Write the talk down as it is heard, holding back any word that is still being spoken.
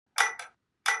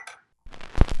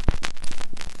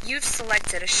You've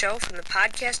selected a show from the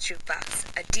Podcast Jukebox,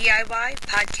 a DIY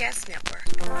podcast network.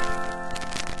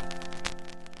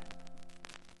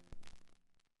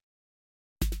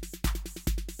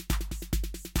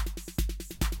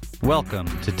 Welcome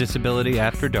to Disability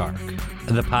After Dark,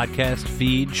 the podcast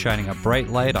feed shining a bright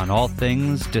light on all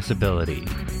things disability.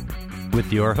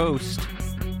 With your host,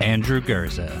 Andrew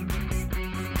Gurza.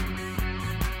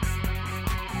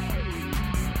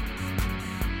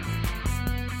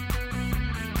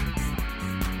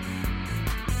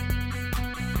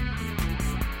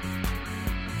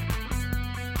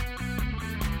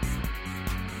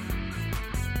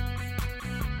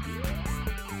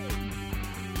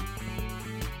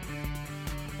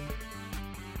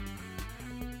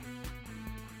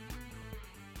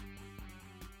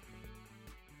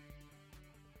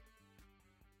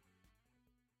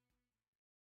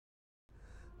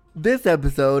 This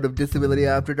episode of Disability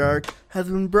After Dark has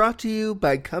been brought to you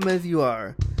by Come As You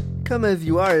Are. Come As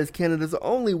You Are is Canada's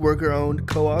only worker-owned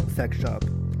co-op sex shop.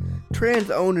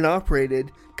 Trans-owned and operated,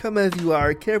 Come As You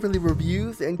Are carefully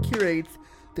reviews and curates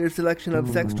their selection of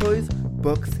sex toys,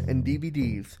 books, and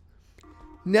DVDs.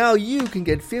 Now you can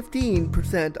get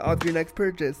 15% off your next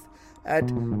purchase at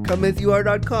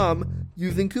comeasyouare.com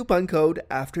using coupon code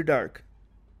AFTERDARK.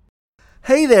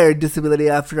 Hey there, Disability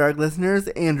After Dark listeners,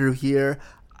 Andrew here.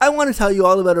 I want to tell you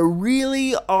all about a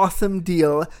really awesome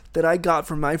deal that I got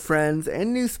from my friends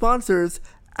and new sponsors,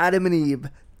 Adam and Eve,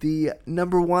 the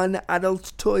 #1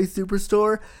 adult toy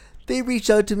superstore. They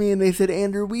reached out to me and they said,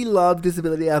 Andrew, we love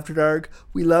Disability After Dark.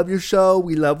 We love your show.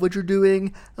 We love what you're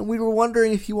doing. And we were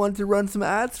wondering if you wanted to run some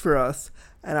ads for us.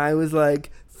 And I was like,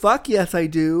 fuck yes, I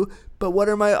do. But what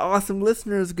are my awesome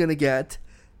listeners going to get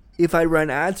if I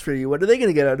run ads for you? What are they going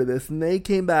to get out of this? And they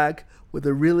came back with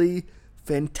a really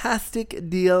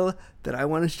fantastic deal that I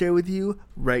want to share with you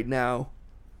right now.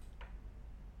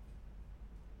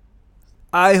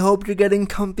 I hope you're getting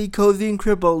comfy, cozy, and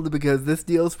crippled because this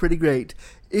deal is pretty great.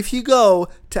 If you go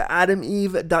to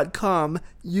adameve.com,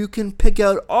 you can pick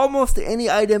out almost any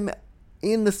item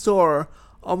in the store,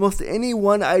 almost any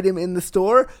one item in the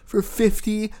store for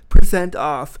 50%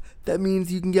 off. That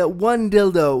means you can get one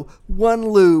dildo, one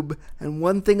lube, and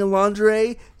one thing of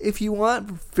lingerie if you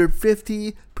want for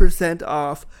 50%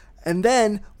 off. And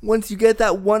then, once you get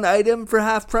that one item for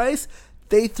half price,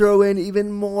 they throw in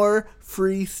even more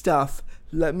free stuff.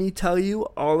 Let me tell you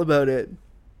all about it.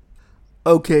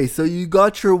 Okay, so you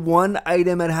got your one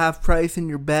item at half price in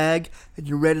your bag and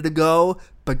you're ready to go,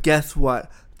 but guess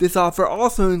what? This offer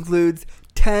also includes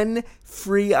 10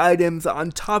 free items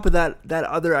on top of that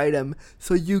other item.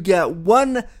 So you get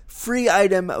one free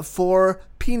item for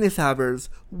penis havers,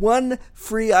 one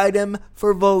free item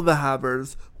for vulva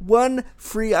havers, one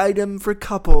free item for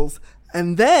couples,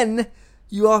 and then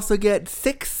you also get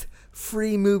 6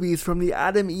 free movies from the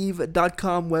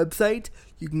adameve.com website.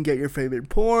 You can get your favorite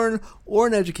porn or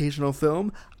an educational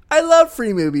film. I love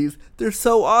free movies. They're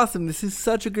so awesome. This is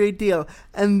such a great deal.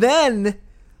 And then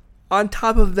on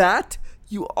top of that,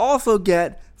 you also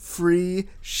get free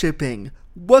shipping.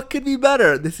 What could be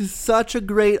better? This is such a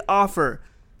great offer.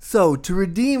 So to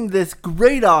redeem this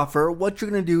great offer, what you're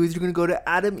going to do is you're going to go to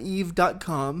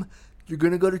adameve.com. You're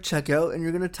going to go to checkout and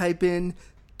you're going to type in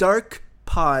Dark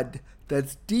Pod.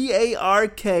 That's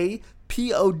DARKPOD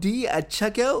at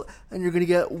checkout, and you're going to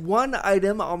get one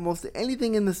item, almost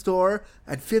anything in the store,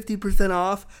 at 50%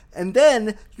 off, and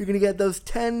then you're going to get those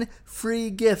 10 free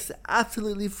gifts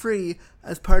absolutely free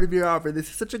as part of your offer. This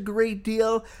is such a great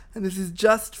deal, and this is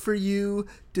just for you,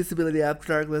 Disability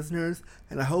After Dark listeners,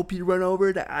 and I hope you run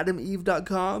over to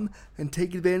adameve.com and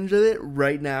take advantage of it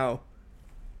right now.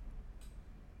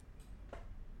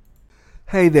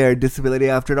 Hey there, Disability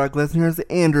After Dark listeners,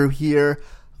 Andrew here.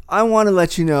 I want to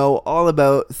let you know all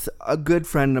about a good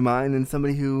friend of mine and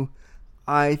somebody who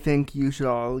I think you should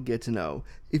all get to know.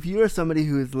 If you are somebody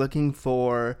who is looking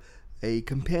for a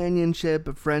companionship,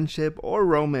 a friendship, or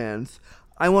romance,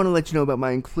 I want to let you know about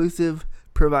my inclusive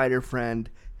provider friend,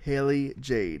 Haley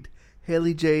Jade.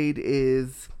 Haley Jade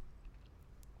is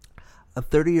a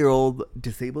 30-year-old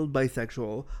disabled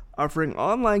bisexual offering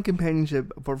online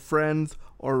companionship for friends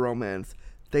or romance.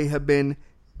 They have been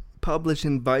published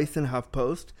in Vice and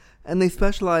HuffPost, and they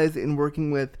specialize in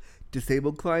working with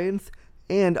disabled clients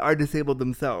and are disabled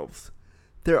themselves.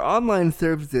 Their online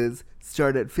services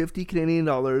start at $50 Canadian,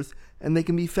 and they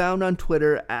can be found on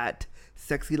Twitter at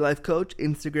Sexy Life Coach,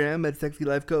 Instagram at Sexy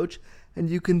Life Coach, and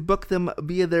you can book them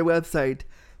via their website,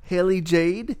 Haley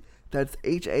Jade, that's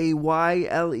HAYLEYJADE.ch,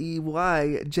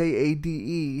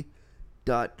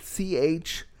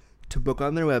 to book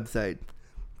on their website.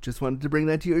 Just wanted to bring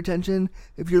that to your attention.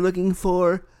 If you're looking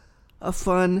for a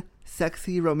fun,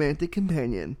 sexy romantic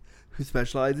companion who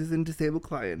specializes in disabled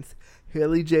clients,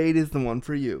 Haley Jade is the one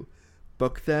for you.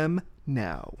 Book them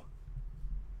now.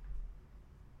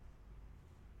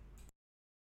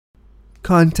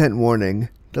 Content warning.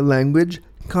 The language,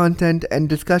 content, and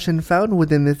discussion found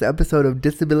within this episode of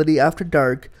Disability After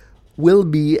Dark will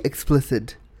be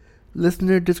explicit.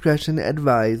 Listener discretion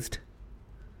advised.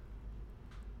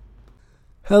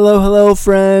 Hello,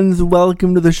 friends.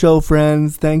 Welcome to the show,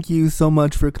 friends. Thank you so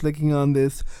much for clicking on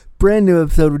this brand new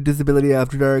episode of Disability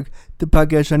After Dark, the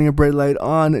podcast shining a bright light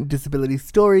on disability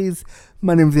stories.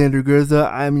 My name is Andrew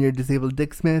Gurza. I'm your disabled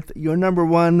Dick Smith, your number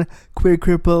one queer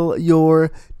cripple,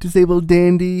 your disabled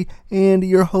dandy, and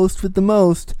your host with the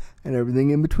most, and everything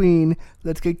in between.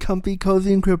 Let's get comfy,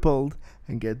 cozy, and crippled,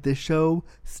 and get this show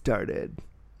started.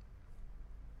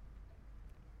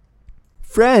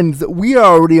 Friends, we are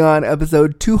already on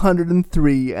episode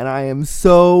 203, and I am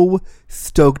so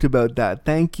stoked about that.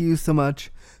 Thank you so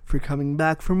much for coming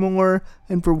back for more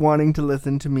and for wanting to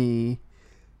listen to me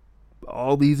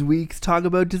all these weeks talk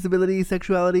about disability,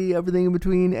 sexuality, everything in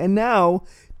between, and now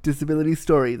disability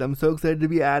stories. I'm so excited to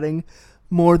be adding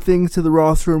more things to the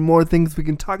roster, more things we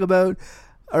can talk about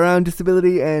around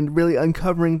disability, and really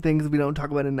uncovering things we don't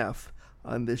talk about enough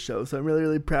on this show. So I'm really,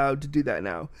 really proud to do that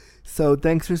now. So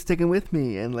thanks for sticking with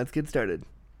me, and let's get started.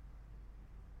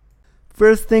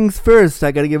 First things first,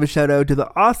 I gotta give a shout out to the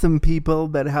awesome people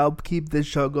that help keep this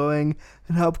show going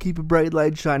and help keep a bright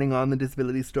light shining on the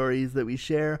disability stories that we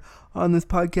share on this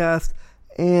podcast.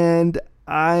 And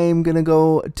I'm gonna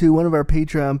go to one of our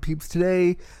Patreon peeps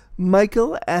today,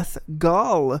 Michael S.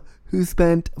 Gall, who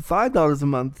spent $5 a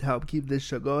month to help keep this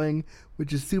show going,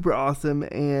 which is super awesome.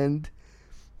 And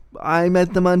I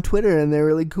met them on Twitter, and they're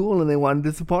really cool, and they wanted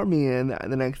to support me. And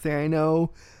the next thing I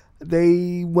know,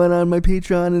 they went on my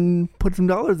Patreon and put some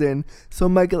dollars in. So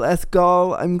Michael S.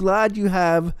 Gall, I'm glad you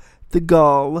have the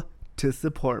gall to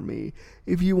support me.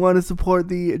 If you want to support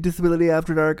the Disability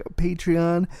After Dark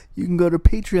Patreon, you can go to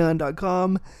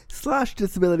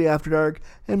patreon.com/disabilityafterdark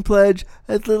and pledge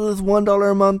as little as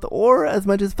 $1 a month or as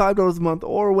much as $5 a month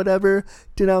or whatever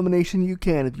denomination you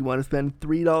can. If you want to spend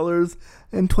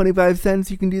 $3.25,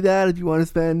 you can do that. If you want to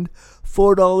spend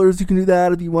 $4, you can do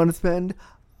that. If you want to spend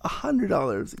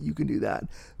 $100, you can do that.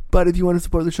 But if you want to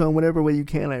support the show in whatever way you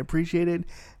can, I appreciate it.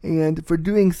 And for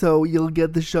doing so, you'll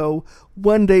get the show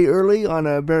one day early on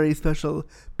a very special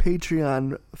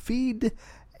Patreon feed.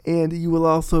 And you will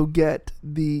also get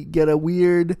a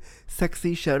weird,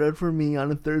 sexy shout out from me on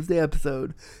a Thursday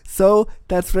episode. So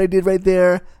that's what I did right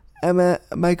there.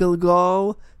 Michael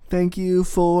Gall, thank you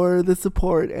for the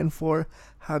support and for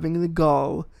having the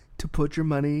gall to put your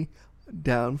money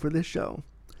down for this show.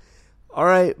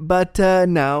 Alright, but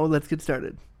now let's get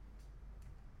started.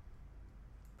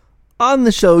 On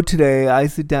the show today, I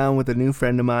sit down with a new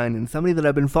friend of mine and somebody that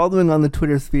I've been following on the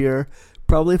Twitter sphere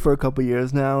probably for a couple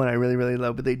years now, and I really, really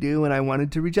love what they do, and I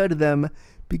wanted to reach out to them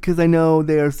because I know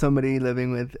they are somebody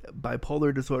living with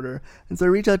bipolar disorder. And so I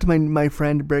reached out to my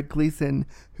friend Brett Gleason,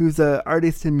 who's an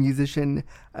artist and musician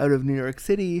out of New York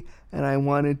City, and I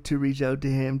wanted to reach out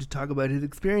to him to talk about his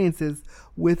experiences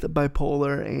with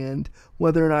bipolar and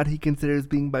whether or not he considers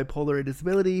being bipolar a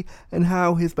disability and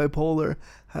how his bipolar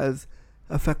has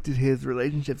affected his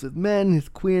relationships with men, his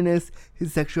queerness,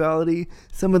 his sexuality,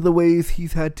 some of the ways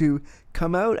he's had to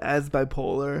come out as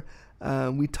bipolar.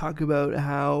 We talk about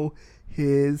how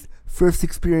his first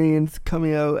experience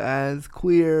coming out as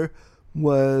queer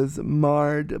was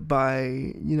marred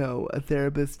by, a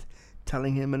therapist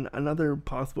telling him another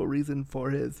possible reason for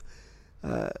his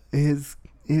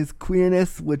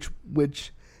queerness, which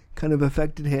kind of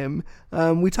affected him.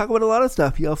 We talk about a lot of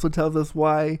stuff. He also tells us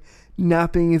why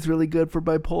napping is really good for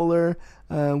bipolar.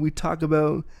 We talk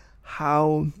about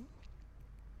how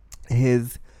he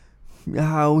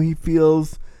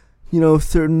feels,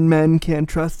 certain men can't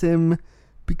trust him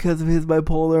because of his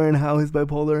bipolar, and how his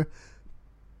bipolar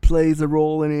plays a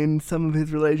role in some of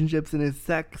his relationships and his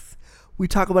sex. We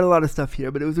talk about a lot of stuff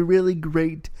here, but it was a really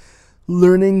great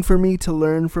learning for me to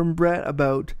learn from Brett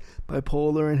about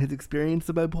bipolar and his experience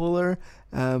of bipolar.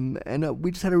 And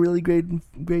we just had a really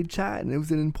great chat, and it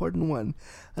was an important one.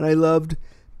 And I loved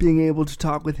being able to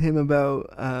talk with him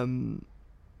about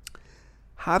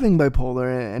having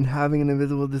bipolar and having an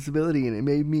invisible disability, and it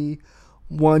made me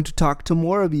want to talk to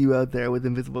more of you out there with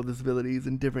invisible disabilities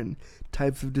and different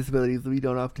types of disabilities that we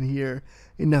don't often hear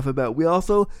enough about. We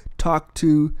also talked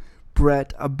to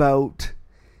Brett about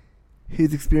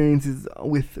his experiences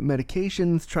with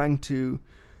medications, trying to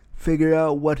figure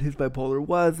out what his bipolar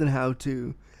was and how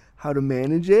to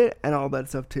manage it and all that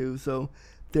stuff too. So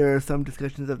there are some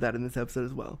discussions of that in this episode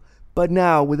as well. But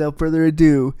now, without further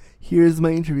ado, here's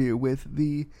my interview with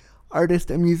the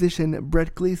artist and musician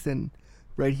Brett Gleason,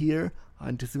 right here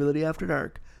on Disability After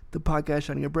Dark, the podcast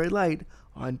shining a bright light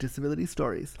on disability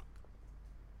stories.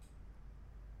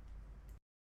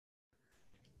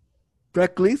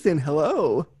 Brett Gleason,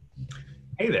 hello.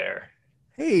 Hey there.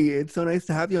 Hey, it's so nice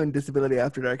to have you on Disability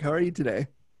After Dark. How are you today?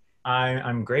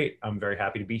 I'm great. I'm very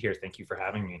happy to be here. Thank you for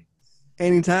having me.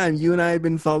 Anytime. You and I have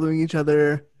been following each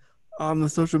other on the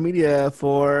social media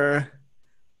for,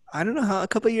 I don't know, a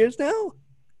couple of years now?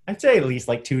 I'd say at least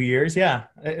like 2 years. Yeah.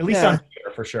 At least on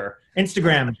Twitter for sure.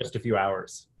 Instagram, just a few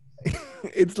hours.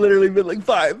 It's literally been like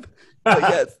 5. But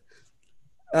yes.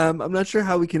 I'm not sure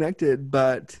how we connected,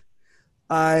 but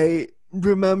I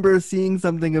remember seeing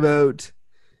something about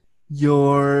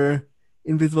your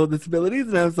invisible disabilities,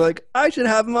 and I was like, I should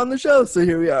have him on the show. So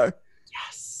here we are.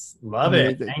 Yes. Love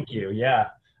it. Thank you. Yeah.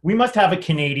 We must have a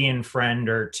Canadian friend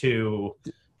or two.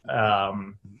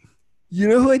 You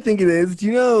know who I think it is? Do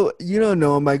you know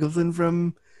Noah Michelson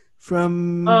from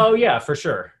Oh yeah, for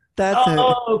sure.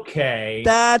 Okay.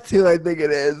 That's who I think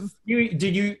it is.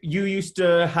 You used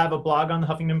to have a blog on the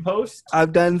Huffington Post?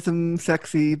 I've done some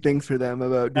sexy things for them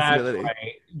about disability. That's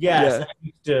right. Yes, yeah. I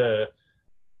used to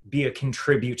be a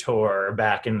contributor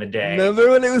back in the day.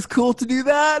 Remember when it was cool to do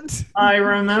that? I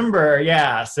remember,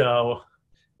 yeah. So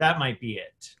that might be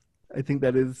it. I think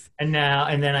that is. And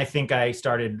then I think I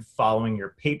started following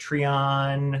your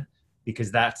Patreon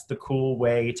because that's the cool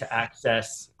way to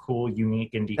access cool,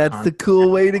 unique indie That's content. The cool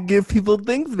way to give people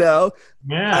things now.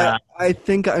 Yeah.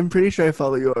 I'm pretty sure I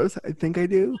follow yours. I think I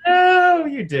do. Oh,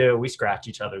 you do. We scratch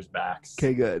each other's backs.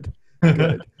 Okay, good.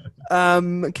 Good.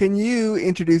 Can you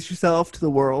introduce yourself to the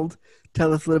world?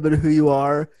 Tell us a little bit of who you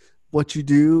are, what you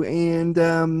do,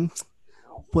 and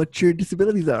what your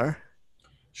disabilities are.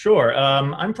 Sure.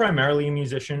 I'm primarily a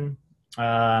musician.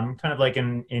 I'm kind of like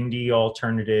an indie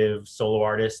alternative solo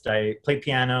artist. I play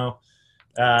piano.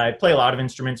 I play a lot of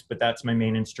instruments, but that's my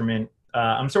main instrument.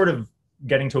 I'm sort of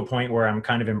getting to a point where I'm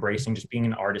kind of embracing just being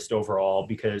an artist overall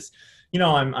because, you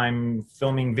know, I'm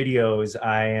filming videos.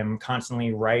 I am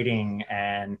constantly writing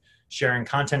and sharing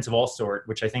contents of all sort,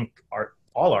 which I think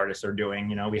all artists are doing.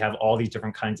 You know, we have all these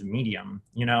different kinds of medium,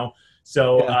 you know.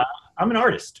 So I'm an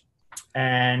artist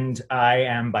and I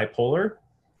am bipolar.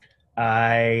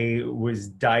 I was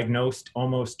diagnosed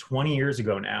almost 20 years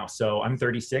ago now. So I'm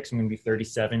 36. I'm going to be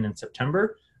 37 in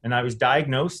September. And I was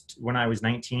diagnosed when I was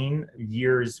 19,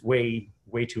 years way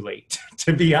too late,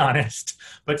 to be honest,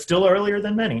 but still earlier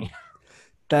than many.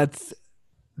 That's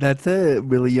a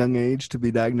really young age to be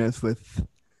diagnosed with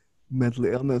mental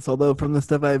illness. Although from the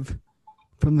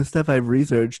stuff I've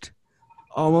researched,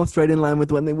 almost right in line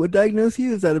with when they would diagnose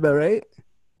you. Is that about right?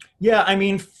 Yeah, I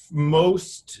mean,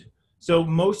 most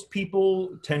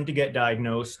people tend to get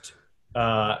diagnosed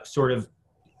sort of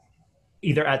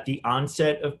either at the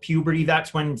onset of puberty.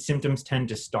 That's when symptoms tend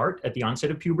to start, at the onset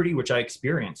of puberty, which I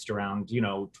experienced around,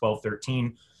 12,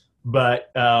 13.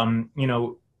 But,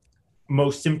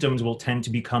 most symptoms will tend to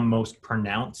become most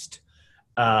pronounced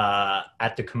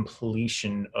at the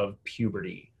completion of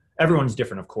puberty. Everyone's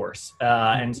different, of course.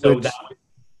 And so that was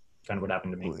kind of what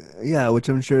happened to me. Yeah, which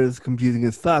I'm sure is confusing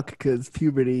as fuck because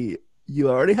puberty, you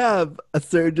already have a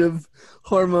surge of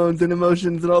hormones and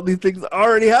emotions and all these things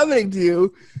already happening to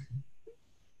you.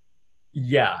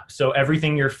 Yeah. So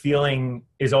everything you're feeling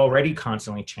is already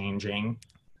constantly changing.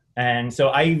 And so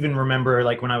I even remember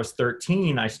like when I was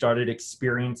 13, I started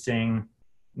experiencing,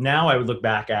 now I would look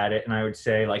back at it and I would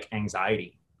say like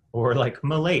anxiety or like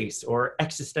malaise or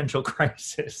existential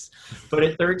crisis. But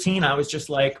at 13, I was just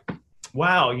like,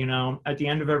 wow, at the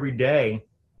end of every day,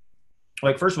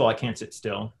 like, first of all, I can't sit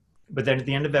still. But then at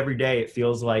the end of every day, it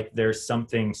feels like there's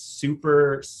something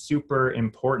super, super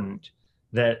important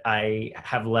that I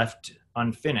have left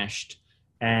unfinished,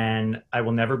 and I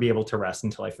will never be able to rest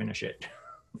until I finish it.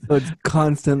 So it's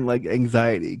constant, like,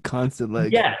 anxiety, constant,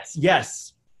 like...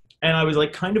 Yes. And I was,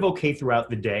 like, kind of okay throughout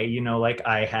the day. Like,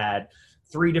 I had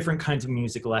 3 different kinds of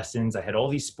music lessons. I had all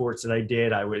these sports that I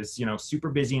did. I was, super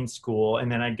busy in school.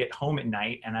 And then I'd get home at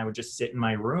night, and I would just sit in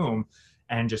my room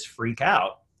and just freak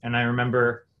out. And I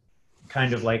remember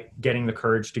kind of like getting the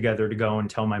courage together to go and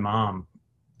tell my mom.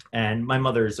 And my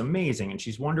mother is amazing and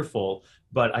she's wonderful,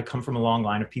 but I come from a long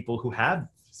line of people who have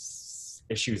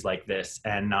issues like this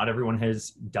and not everyone has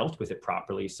dealt with it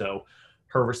properly. So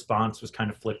her response was kind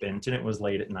of flippant and it was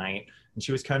late at night. And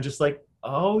she was kind of just like,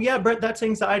 oh yeah, Brett, that's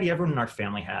anxiety. Everyone in our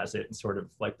family has it, and sort of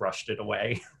like brushed it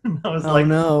away. And I was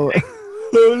no.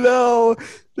 Oh no,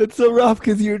 that's so rough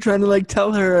because you were trying to like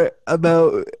tell her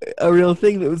about a real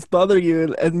thing that was bothering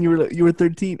you, and you were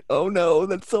 13. Oh no,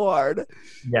 that's so hard.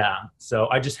 Yeah. So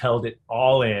I just held it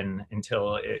all in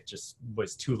until it just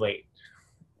was too late.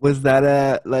 Was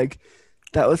that like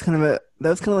that was kind of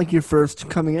like your first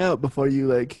coming out before you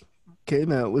like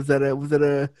came out? Was that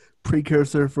a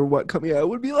precursor for what coming out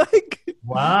would be like?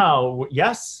 Wow.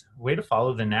 Yes. Way to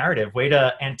follow the narrative. Way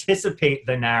to anticipate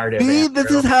the narrative. See,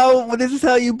 this is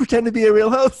how you pretend to be a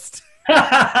real host.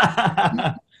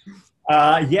 Yeah.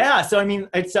 So I mean,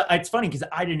 it's funny because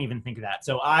I didn't even think of that.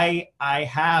 So I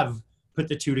have put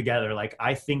the two together. Like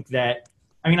I think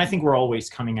we're always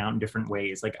coming out in different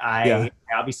ways. Like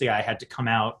obviously I had to come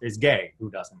out as gay. Who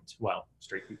doesn't? Well,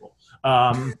 straight people.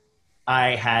 I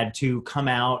had to come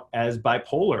out as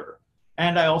bipolar.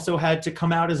 And I also had to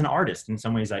come out as an artist. In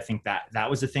some ways, I think that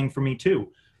was a thing for me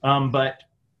too. But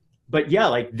yeah,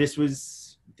 like this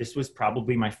was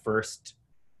probably my first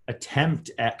attempt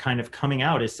at kind of coming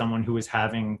out as someone who was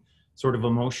having sort of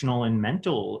emotional and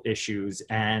mental issues.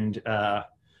 And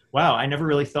wow, I never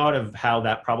really thought of how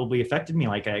that probably affected me.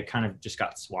 Like I kind of just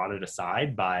got swatted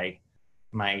aside by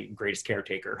my greatest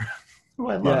caretaker, who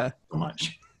I love so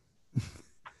much.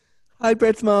 Hi,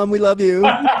 Brett's mom. We love you.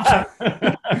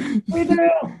 We do.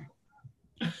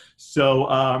 So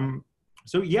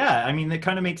yeah, I mean, that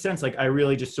kind of makes sense. Like I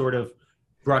really just sort of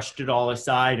brushed it all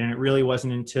aside, and it really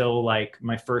wasn't until like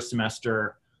my first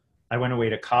semester I went away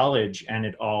to college and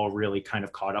it all really kind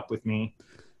of caught up with me.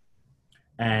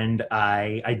 And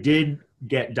I did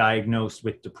get diagnosed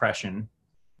with depression,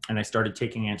 and I started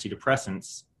taking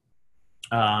antidepressants.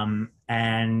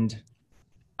 And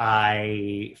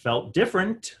I felt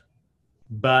different,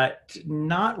 but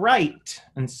not right.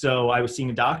 And so I was seeing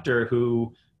a doctor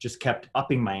who just kept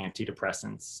upping my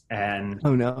antidepressants. And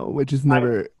oh no, which is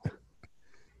never,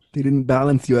 they didn't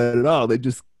balance you out at all. They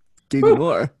just gave you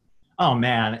more. Oh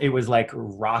man, it was like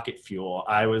rocket fuel.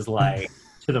 I was like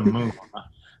to the moon.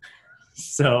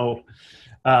 So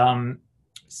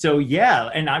yeah,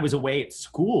 and I was away at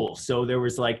school. So there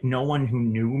was like no one who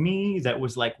knew me that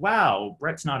was like, wow,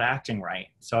 Brett's not acting right.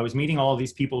 So I was meeting all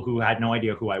these people who had no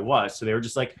idea who I was. So they were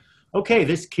just like, okay,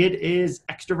 this kid is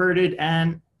extroverted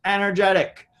and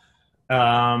energetic.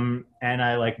 And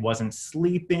I like wasn't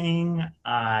sleeping.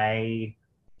 I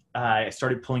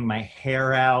started pulling my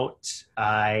hair out.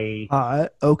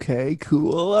 Okay,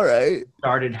 cool. All right.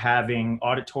 Started having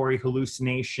auditory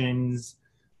hallucinations.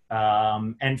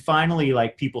 And finally,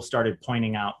 like people started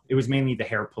pointing out, it was mainly the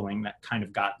hair pulling that kind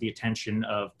of got the attention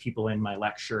of people in my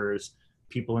lectures,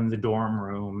 people in the dorm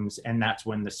rooms. And that's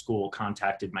when the school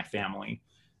contacted my family.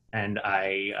 And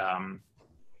I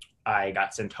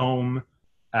got sent home.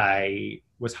 I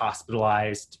was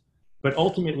hospitalized. But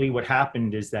ultimately what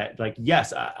happened is that, like,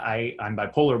 yes, I'm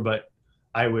bipolar, but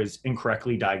I was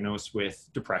incorrectly diagnosed with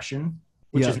depression,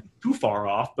 which isn't too far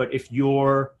off. But if you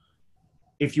are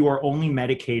only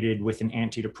medicated with an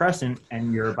antidepressant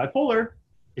and you're bipolar,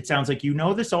 it sounds like you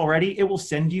know this already, it will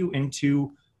send you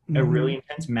into a really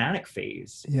intense manic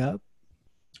phase. Yep.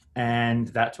 And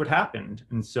that's what happened.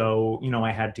 And so,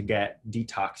 I had to get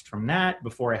detoxed from that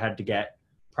before I had to get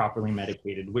properly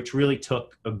medicated, which really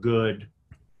took it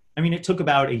took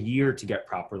about a year to get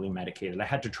properly medicated. I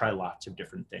had to try lots of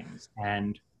different things.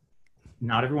 And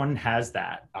not everyone has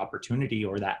that opportunity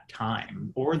or that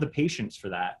time or the patience for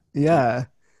that. Yeah.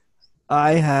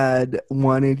 I had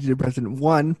one antidepressant,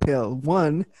 one pill,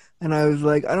 and I was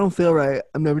like, I don't feel right.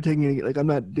 I'm never taking it. Like, I'm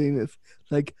not doing this.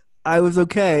 Like, I was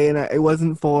okay. And it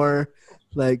wasn't for,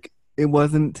 like, it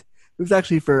was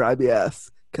actually for IBS,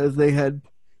 because they had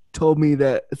told me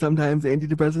that sometimes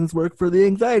antidepressants work for the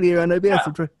anxiety around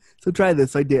IBS. Yeah. So try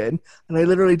this. So I did. And I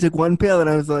literally took one pill and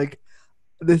I was like,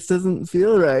 this doesn't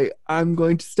feel right. I'm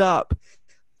going to stop.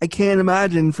 I can't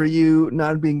imagine for you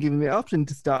not being given the option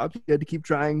to stop. You had to keep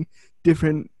trying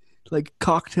different like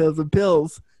cocktails of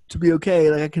pills to be okay.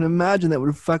 Like I can imagine that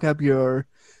would fuck up your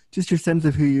sense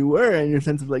of who you were and your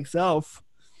sense of like self.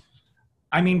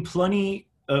 I mean, plenty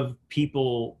of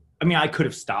people, I could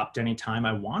have stopped anytime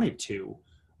I wanted to,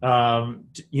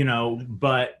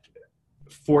 but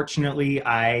fortunately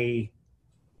I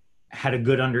had a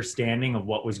good understanding of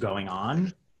what was going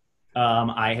on.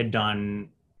 I had done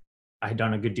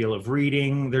a good deal of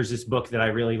reading. There's this book that I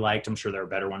really liked. I'm sure there are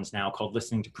better ones now, called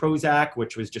Listening to Prozac,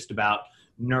 which was just about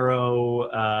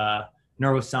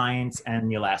neuroscience and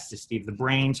the elasticity of the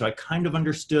brain. So I kind of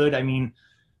understood.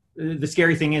 The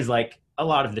scary thing is, like, a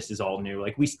lot of this is all new.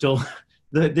 Like, we still,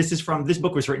 this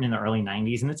book was written in the early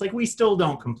 90s, and it's like, we still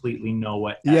don't completely know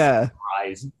what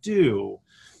SRIs do.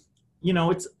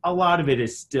 It's a lot of it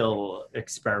is still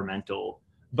experimental.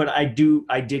 but I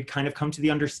did kind of come to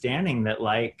the understanding that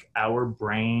like our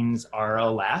brains are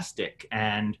elastic,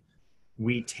 and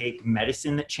we take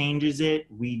medicine that changes it.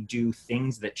 We do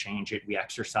things that change it. We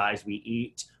exercise, we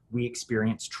eat, we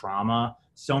experience trauma.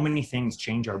 So many things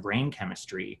change our brain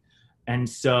chemistry. And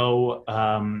so,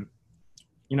 I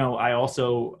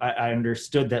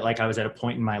understood that like I was at a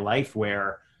point in my life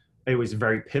where it was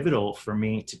very pivotal for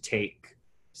me to take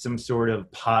some sort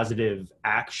of positive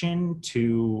action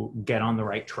to get on the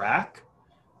right track.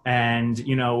 And,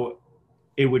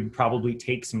 it would probably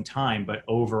take some time, but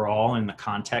overall in the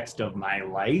context of my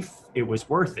life, it was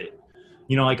worth it.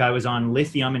 Like I was on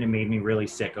lithium and it made me really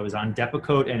sick. I was on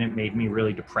Depakote and it made me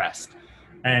really depressed.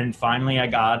 And finally I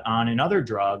got on another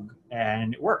drug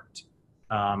and it worked.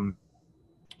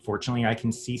 Fortunately, I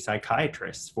can see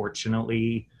psychiatrists.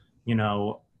 Fortunately,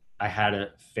 I had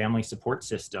a family support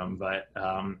system, but,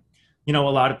 a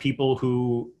lot of people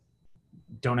who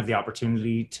don't have the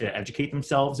opportunity to educate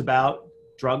themselves about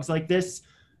drugs like this,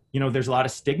 there's a lot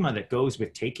of stigma that goes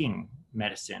with taking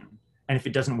medicine. And if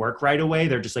it doesn't work right away,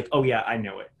 they're just like, oh yeah, I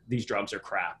know it. These drugs are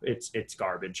crap. It's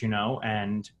garbage,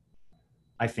 and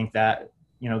I think that,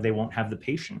 they won't have the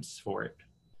patience for it.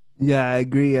 Yeah, I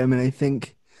agree. I mean, I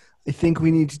think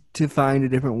we need to find a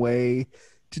different way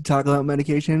to talk about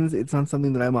medications. It's not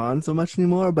something that I'm on so much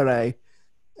anymore, but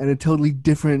in a totally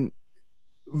different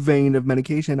vein of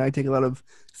medication. I take a lot of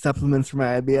supplements for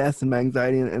my IBS and my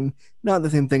anxiety, and not the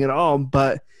same thing at all,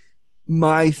 but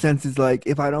my sense is like,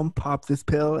 if I don't pop this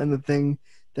pill and the thing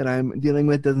that I'm dealing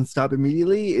with doesn't stop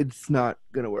immediately, it's not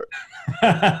going to work.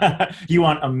 You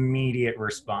want immediate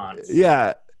response.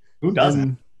 Yeah. Who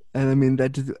doesn't? And I mean,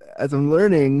 that just, as I'm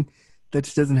learning, that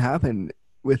just doesn't happen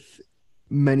with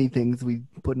many things we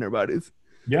put in our bodies.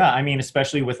 Yeah. I mean,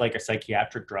 especially with like a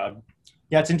psychiatric drug.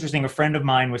 Yeah. It's interesting. A friend of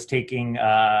mine was taking,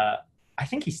 I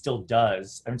think he still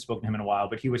does. I haven't spoken to him in a while,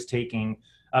 but he was taking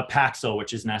Paxil,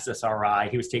 which is an SSRI.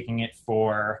 He was taking it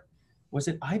for, was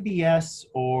it IBS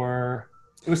or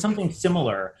it was something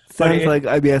similar? Sounds like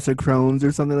IBS or Crohn's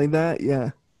or something like that.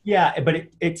 Yeah. Yeah, but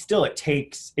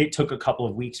it took a couple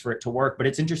of weeks for it to work. But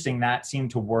it's interesting that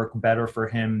seemed to work better for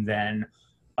him than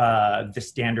the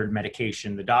standard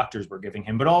medication the doctors were giving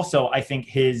him. But also, I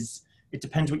think it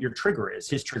depends what your trigger is.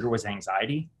 His trigger was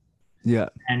anxiety. Yeah.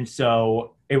 And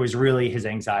so it was really his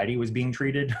anxiety was being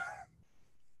treated.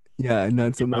 Yeah,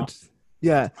 not so much.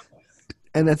 Yeah.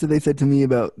 And that's what they said to me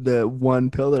about the one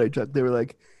pill that I took. They were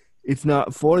like, it's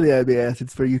not for the IBS,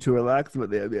 it's for you to relax about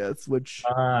the IBS, which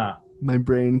my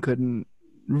brain couldn't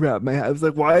wrap my head. I was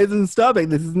like, why isn't it stopping?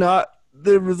 This is not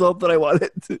the result that I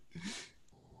wanted.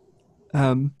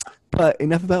 But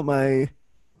enough about my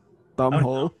bum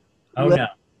hole. No.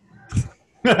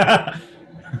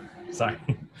 Sorry.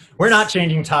 We're not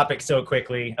changing topics so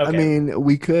quickly. Okay. I mean,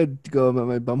 we could go about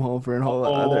my bum hole for a whole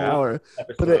other hour.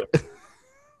 Episode.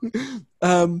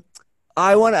 But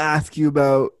I want to ask you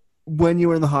about when you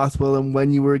were in the hospital and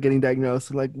when you were getting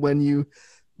diagnosed, like when you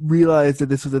realized that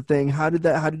this was a thing. How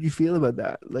did you feel about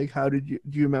that? Like, do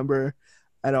you remember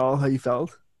at all how you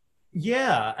felt?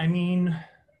 Yeah, I mean,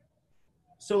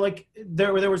 so like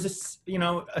there was this,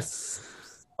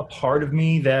 a part of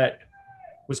me that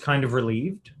was kind of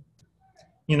relieved,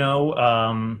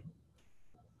 to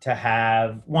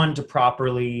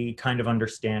properly kind of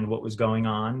understand what was going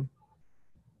on.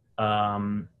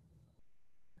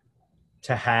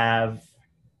 To have,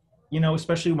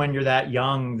 especially when you're that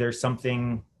young, there's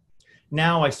something.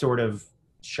 Now I sort of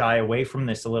shy away from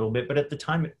this a little bit, but at the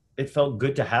time it felt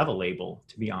good to have a label,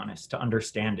 to be honest, to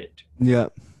understand it. Yeah.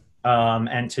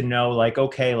 And to know like,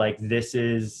 okay, like this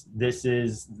is the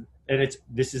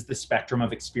spectrum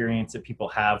of experience that people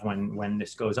have when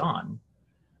this goes on.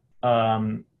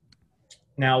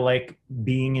 Now, like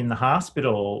being in the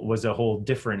hospital was a whole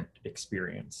different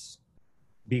experience,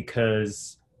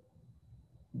 because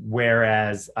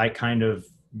whereas I kind of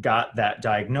got that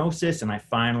diagnosis and I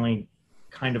finally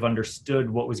kind of understood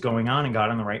what was going on and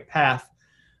got on the right path,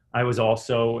 I was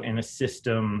also in a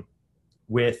system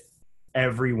with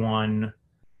everyone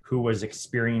who was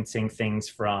experiencing things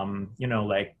from,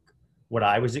 like what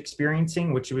I was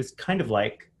experiencing, which was kind of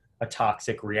like a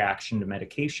toxic reaction to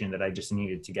medication that I just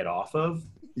needed to get off of.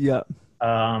 Yeah.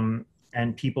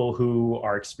 And people who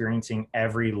are experiencing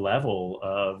every level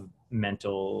of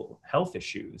mental health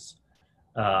issues.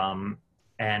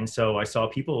 And so I saw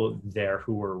people there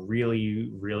who were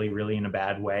really, really, really in a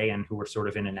bad way and who were sort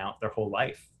of in and out their whole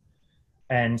life.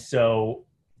 And so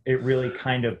it really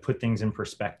kind of put things in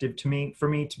perspective for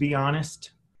me, to be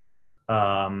honest.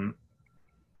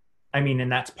 I mean,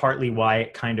 and that's partly why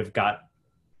it kind of got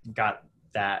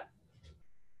that,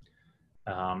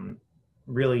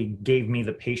 really gave me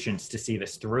the patience to see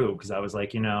this through, because I was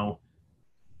like,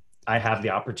 I have the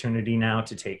opportunity now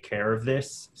to take care of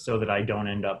this so that I don't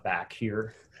end up back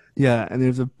here. Yeah, and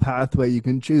there's a pathway you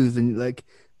can choose, and like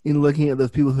in looking at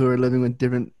those people who are living with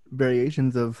different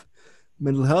variations of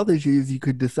mental health issues, you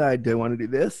could decide, do I want to do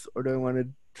this or do I want to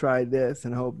try this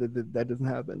and hope that doesn't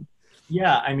happen?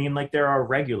 Yeah, I mean, like there are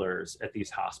regulars at these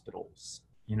hospitals,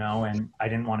 and I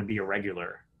didn't want to be a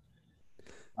regular.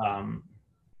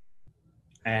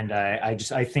 And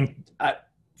I think,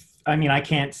 I mean, I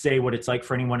can't say what it's like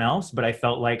for anyone else, but I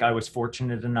felt like I'm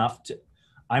fortunate enough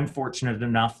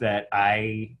that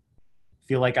I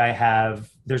feel like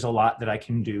there's a lot that I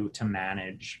can do to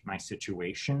manage my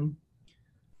situation.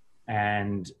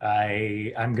 And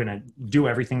I'm going to do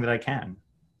everything that I can.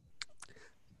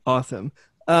 Awesome.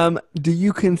 Do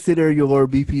you consider your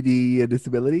BPD a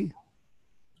disability?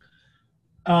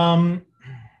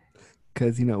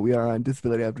 Because, we are on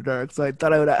Disability After Dark, so I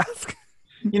thought I would ask.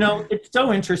 It's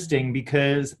so interesting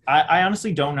because I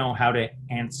honestly don't know how to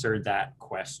answer that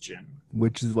question.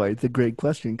 Which is why it's a great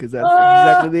question, because that's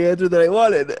exactly the answer that I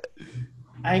wanted.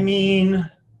 I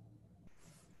mean,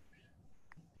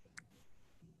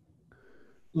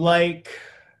 like,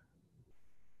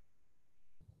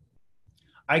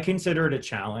 I consider it a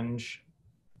challenge.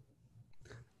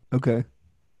 Okay.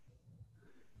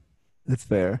 That's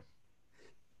fair.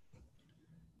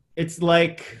 It's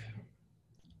like,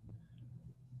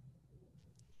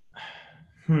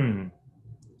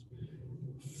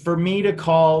 for me to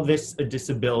call this a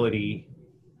disability,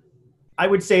 I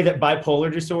would say that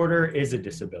bipolar disorder is a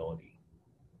disability.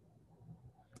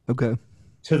 Okay.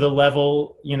 To the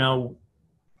level,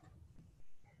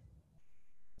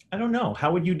 I don't know.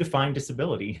 How would you define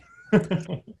disability?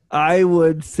 I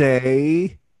would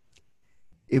say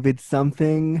if it's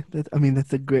something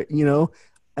that's a great,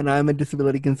 and I'm a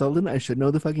disability consultant, I should know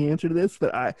the fucking answer to this,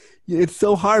 but it's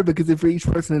so hard because for each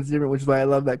person it's different, which is why I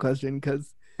love that question,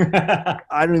 because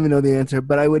I don't even know the answer.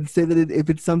 But I would say that if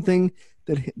it's something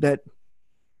that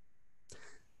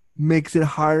makes it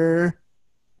harder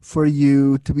for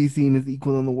you to be seen as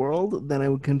equal in the world, then I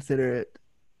would consider it.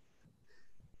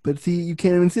 But see, you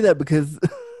can't even see that because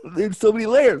there's so many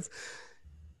layers.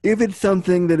 If it's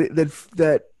something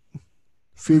that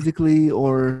physically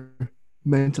or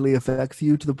mentally affects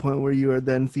you to the point where you are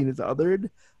then seen as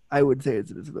othered, I would say it's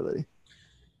a disability.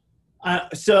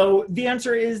 So the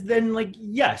answer is then, like,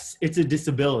 yes, it's a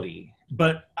disability,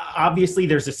 but obviously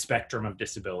there's a spectrum of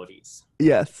disabilities.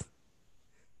 Yes.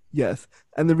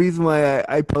 And the reason why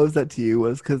I posed that to you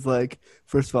was because, like,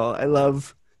 first of all, I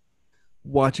love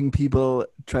watching people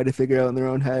try to figure out in their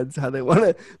own heads how they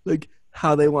want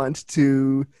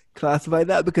to classify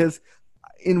that, because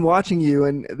in watching you,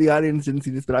 and the audience didn't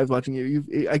see this, but I was watching you,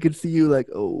 I could see you like,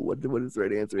 oh, what is the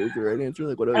right answer? Is the right answer?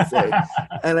 Like, what do I say?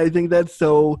 And I think that's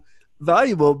so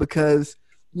valuable because,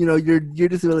 your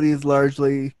disability is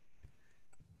largely,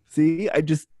 see, I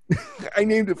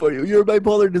named it for you. Your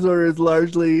bipolar disorder is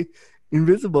largely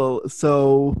invisible.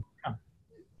 So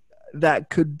that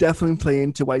could definitely play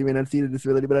into why you may not see the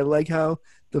disability. But I like how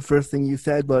the first thing you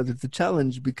said was it's a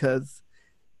challenge, because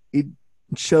it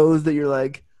shows that you're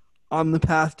like on the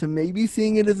path to maybe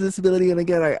seeing it as a disability. And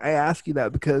again, I ask you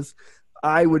that because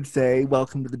I would say,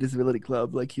 welcome to the Disability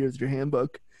Club. Like, here's your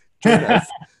handbook. Join us.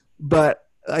 But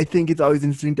I think it's always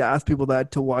interesting to ask people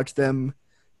that, to watch them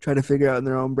try to figure out in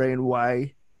their own brain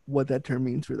what that term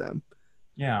means for them.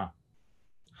 Yeah.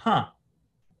 Huh.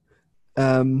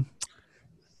 And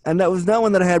that was not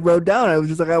one that I had wrote down. I was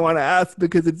just like, I want to ask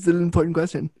because it's an important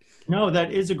question. No,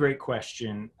 that is a great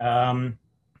question.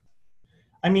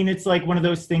 I mean, it's like one of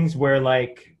those things where,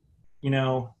 like,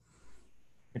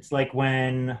 it's like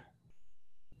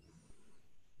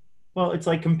it's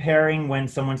like comparing when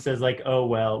someone says, like, oh,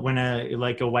 well, when a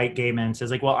white gay man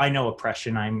says, like, well, I know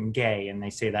oppression, I'm gay. And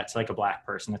they say that to, like, a black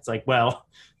person. It's like, well,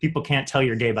 people can't tell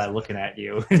you're gay by looking at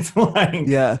you. It's like,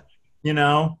 yeah,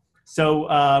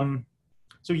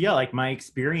 So yeah, like, my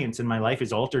experience in my life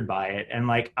is altered by it. And,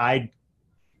 like, I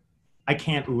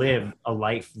can't live a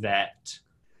life that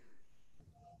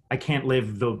I can't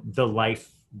live the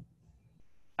life.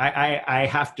 I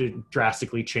have to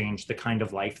drastically change the kind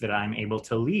of life that I'm able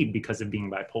to lead because of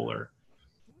being bipolar.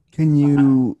 Can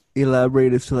you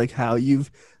elaborate as to, like, how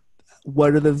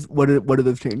what are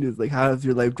those changes? Like, how has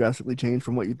your life drastically changed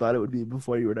from what you thought it would be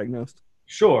before you were diagnosed?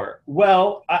 Sure.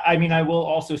 Well, I mean, I will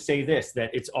also say this,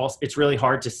 that it's really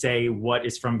hard to say what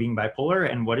is from being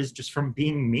bipolar and what is just from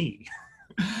being me.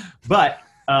 But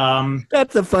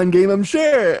that's a fun game, I'm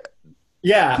sure.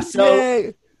 Yeah.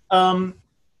 So,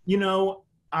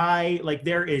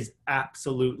 there is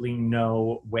absolutely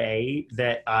no way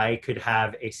that I could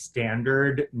have a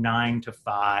standard 9 to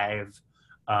 5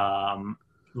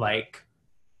 like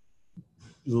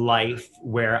life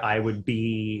where I would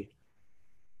be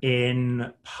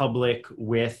in public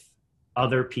with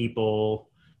other people,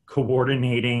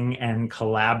 coordinating and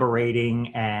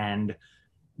collaborating and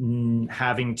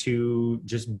having to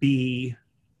just be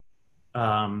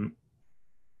on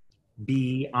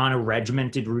a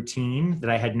regimented routine that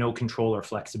I had no control or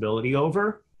flexibility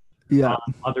over. Yeah.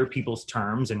 Other people's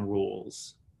terms and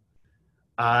rules.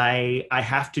 I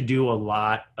have to do a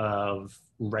lot of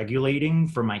regulating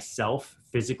for myself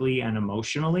physically and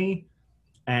emotionally.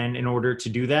 And in order to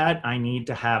do that, I need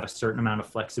to have a certain amount of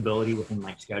flexibility within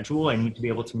my schedule. I need to be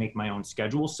able to make my own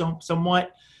schedule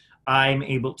somewhat. I'm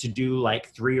able to do like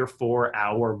 3 or 4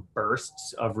 hour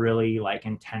bursts of really like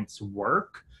intense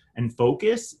work and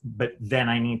focus, but then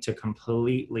I need to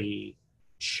completely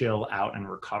chill out and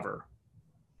recover.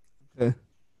 Okay.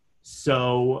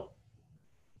 So,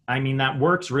 I mean, that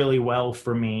works really well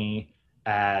for me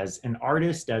as an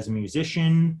artist, as a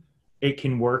musician. It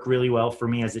can work really well for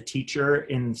me as a teacher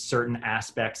in certain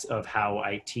aspects of how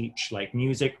I teach like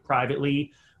music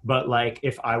privately. But like,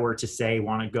 if I were to say,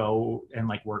 want to go and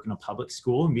like work in a public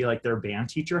school and be like their band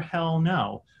teacher, hell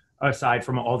no. Aside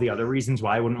from all the other reasons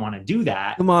why I wouldn't want to do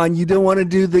that. Come on, you don't want to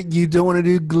do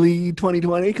Glee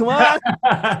 2020. Come on.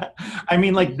 I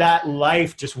mean, like that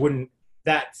life just wouldn't,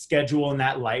 that schedule and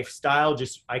that lifestyle,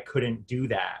 just, I couldn't do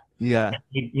that. Yeah.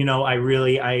 You know,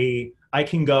 I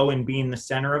can go and be in the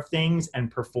center of things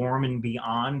and perform and be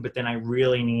on, but then I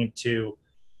really need to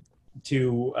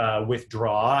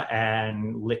withdraw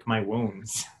and lick my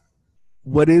wounds.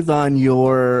 What is on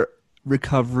your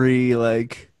recovery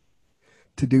like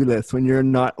to-do list when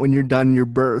you're done your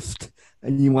burst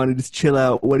and you want to just chill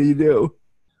out? What do you do?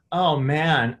 Oh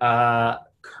man,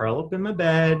 curl up in my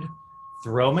bed,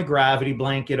 throw my gravity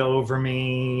blanket over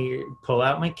me, pull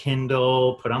out my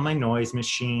Kindle, put on my noise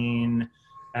machine,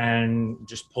 and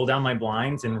just pull down my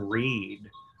blinds and read.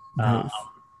 Nice.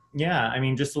 Yeah, I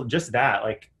mean, just that,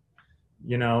 like,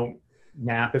 you know,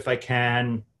 nap if I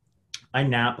can. I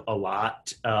nap a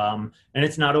lot. And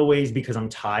it's not always because I'm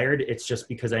tired. It's just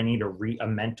because I need a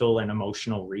mental and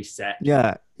emotional reset.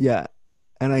 Yeah. Yeah.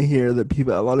 And I hear that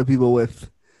a lot of people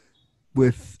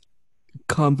with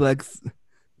complex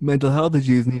mental health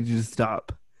issues need to just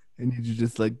stop and need to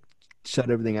just like shut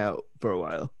everything out for a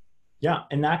while. Yeah.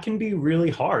 And that can be really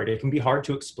hard. It can be hard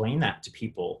to explain that to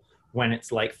people when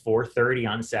it's like 4:30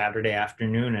 on Saturday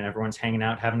afternoon and everyone's hanging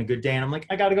out, having a good day. And I'm like,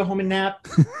 I got to go home and nap.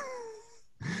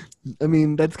 I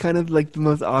mean, that's kind of like the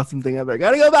most awesome thing ever.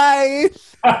 Gotta go, bye!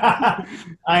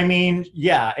 I mean,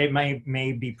 yeah, it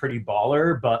may be pretty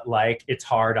baller, but like it's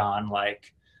hard on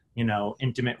like, you know,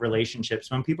 intimate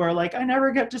relationships when people are like, I never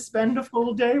get to spend a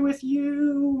full day with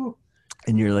you.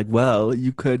 And you're like, well,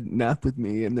 you could nap with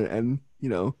me. And you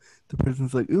know, the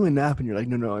person's like, ooh, a nap. And you're like,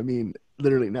 no, I mean,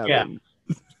 literally napping. Yeah.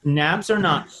 Naps are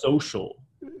not social.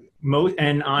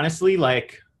 And honestly,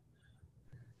 like,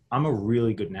 I'm a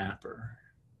really good napper.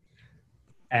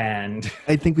 And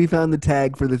I think we found the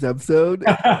tag for this episode.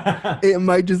 It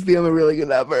might just be I'm a really good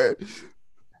napper.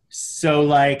 So,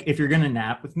 like, if you're going to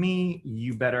nap with me,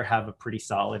 you better have a pretty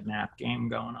solid nap game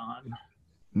going on.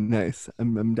 Nice.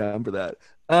 I'm down for that.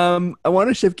 I want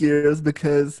to shift gears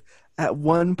because at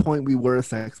one point we were a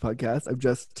sex podcast. I've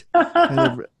just kind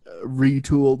of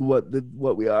retooled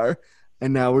what we are.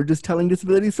 And now we're just telling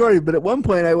disability stories. But at one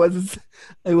point I was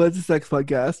a sex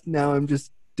podcast. Now I'm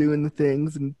just doing the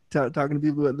things and talking to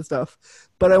people about the stuff.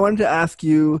 But I wanted to ask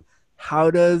you,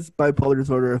 how does bipolar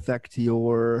disorder affect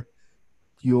your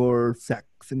sex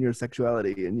and your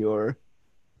sexuality and your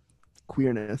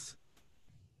queerness?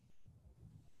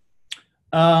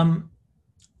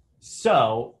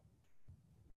 So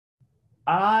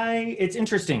it's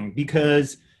interesting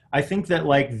because I think that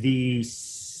like the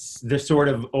sort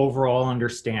of overall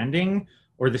understanding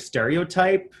or the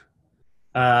stereotype,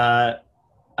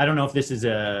 I don't know if this is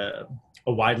a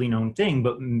widely known thing,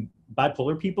 but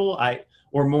bipolar people,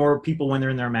 or more people when they're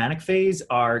in their manic phase,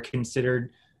 are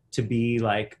considered to be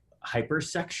like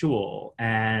hypersexual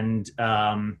and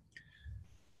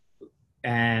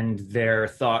they're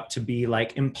thought to be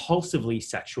like impulsively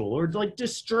sexual or like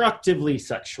destructively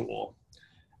sexual.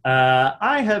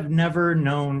 I have never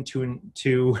known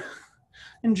to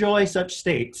enjoy such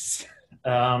states.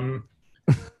 And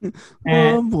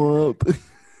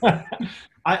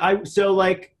so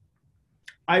like,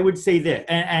 I would say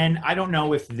that, and I don't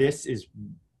know if this is,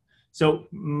 so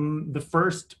the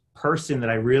first person that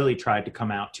I really tried to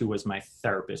come out to was my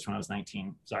therapist when I was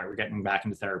 19. Sorry, we're getting back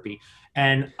into therapy.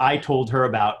 And I told her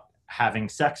about having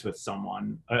sex with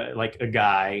someone, like a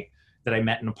guy that I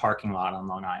met in a parking lot on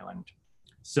Long Island.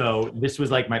 So this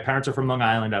was like, my parents are from Long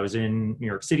Island. I was in New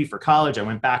York City for college. I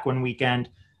went back one weekend.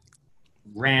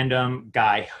 Random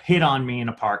guy hit on me in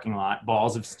a parking lot,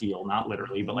 balls of steel, not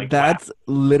literally, but like that's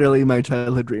literally my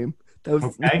childhood dream. That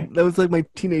was like my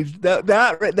teenage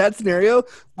that scenario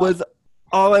was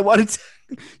all I wanted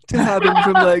to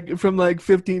happen from like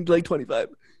 15 to like 25.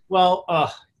 Well,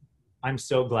 I'm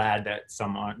so glad that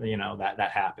someone,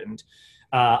 that happened.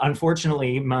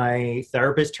 Unfortunately, my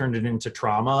therapist turned it into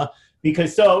trauma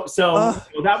because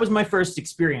that was my first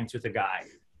experience with a guy.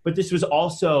 But this was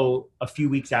also a few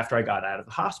weeks after I got out of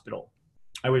the hospital.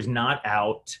 I was not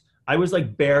out. I was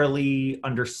like barely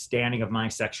understanding of my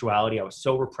sexuality. I was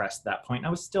so repressed at that point. I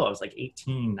was like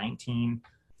 18, 19.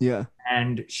 Yeah.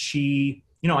 And she,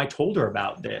 I told her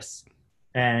about this,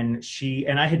 and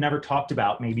I had never talked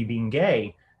about maybe being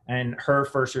gay. And her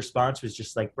first response was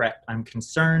just like, Brett, I'm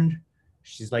concerned.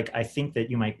 She's like, I think that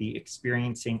you might be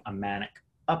experiencing a manic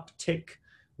uptick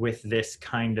with this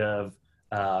kind of,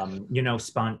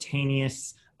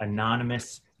 spontaneous,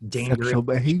 anonymous, dangerous sexual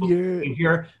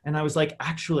behavior. And I was like,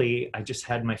 actually, I just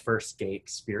had my first gay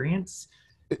experience.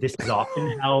 This is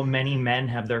often how many men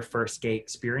have their first gay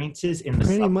experiences in the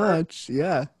pretty suburbs. Much,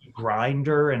 yeah.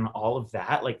 Grindr and all of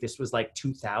that. Like this was like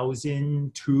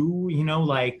 2002,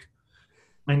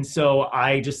 and so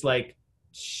I just like,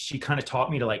 she kind of taught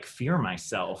me to like fear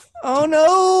myself. Oh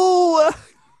no.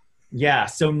 Yeah.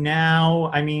 So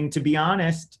now, to be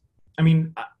honest,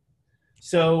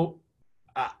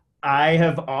 I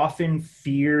have often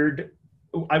feared,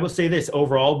 I will say this,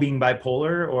 overall being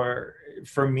bipolar, or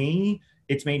for me,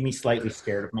 it's made me slightly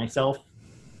scared of myself.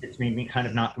 It's made me kind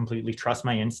of not completely trust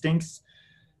my instincts.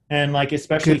 And like,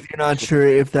 especially if you're not sure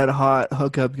if that hot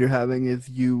hookup you're having is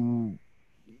you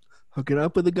hooking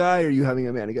up with a guy or you having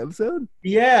a manic episode.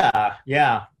 Yeah.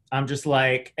 I'm just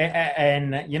like,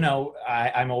 and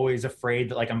I'm always afraid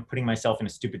that like I'm putting myself in a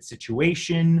stupid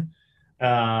situation.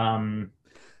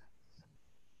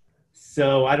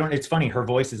 So it's funny. Her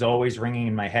voice is always ringing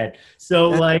in my head.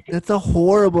 So that's a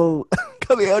horrible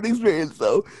coming out experience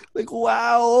though. Like,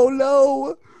 wow. Oh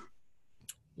no.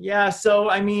 Yeah. So,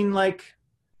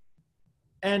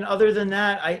 and other than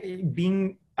that,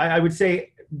 I would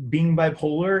say being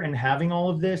bipolar and having all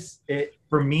of this,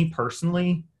 for me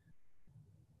personally,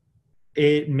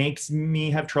 it makes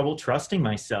me have trouble trusting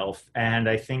myself. And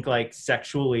I think like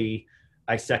sexually,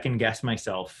 I second guess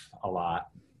myself a lot.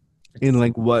 In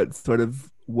like what sort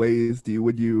of ways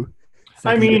would you?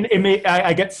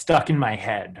 I get stuck in my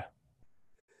head.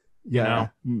 Yeah,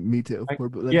 me too.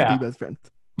 Let's be best friends.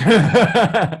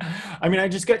 I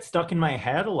just get stuck in my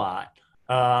head a lot.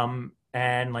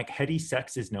 And like heady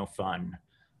sex is no fun.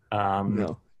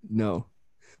 No.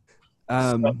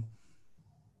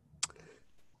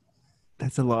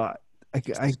 That's a lot.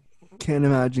 I can't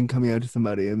imagine coming out to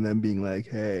somebody and then being like,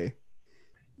 hey,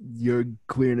 your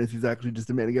queerness is actually just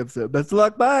a manic episode. Best of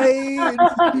luck, bye.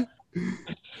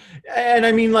 And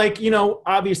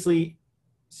obviously,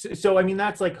 so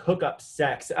that's like hookup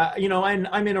sex, and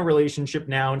I'm in a relationship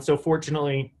now, and so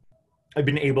fortunately, I've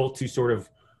been able to sort of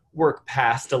work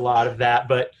past a lot of that,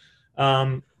 but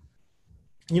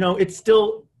it's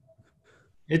still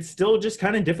just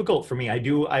kind of difficult for me. I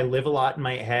live a lot in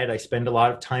my head. I spend a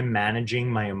lot of time managing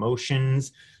my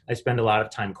emotions. I spend a lot of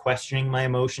time questioning my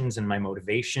emotions and my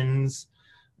motivations.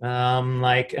 And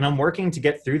I'm working to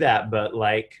get through that, but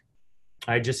like,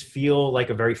 I just feel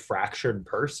like a very fractured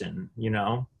person,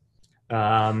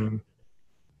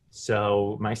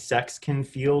 So my sex can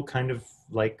feel kind of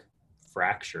like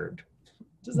fractured.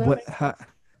 Does that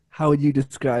how would you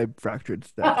describe fractured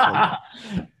sex?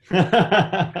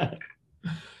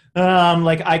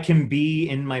 Like I can be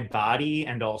in my body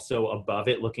and also above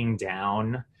it looking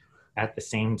down at the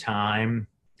same time.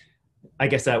 I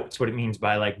guess that's what it means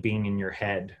by like being in your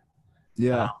head.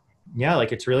 Yeah.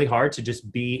 Like it's really hard to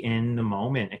just be in the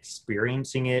moment,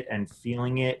 experiencing it and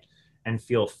feeling it and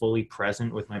feel fully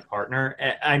present with my partner.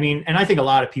 And I think a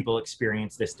lot of people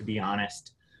experience this, to be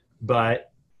honest,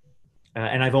 but,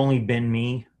 and I've only been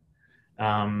me,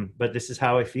 but this is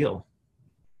how I feel.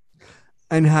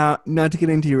 And how, not to get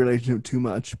into your relationship too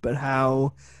much, but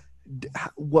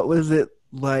what was it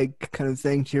like kind of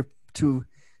saying to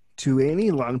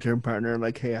any long-term partner,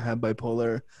 like, hey, I have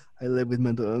bipolar, I live with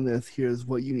mental illness, here's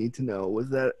what you need to know. Was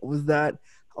that,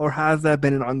 or has that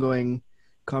been an ongoing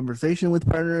conversation with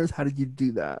partners? How did you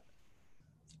do that?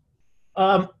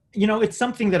 It's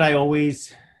something that I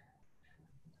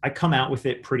come out with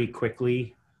it pretty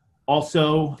quickly.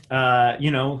 Also,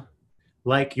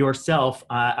 like yourself,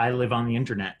 I live on the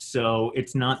internet, so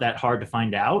it's not that hard to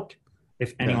find out.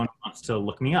 if anyone wants to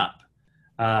look me up.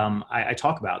 I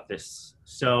talk about this.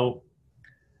 So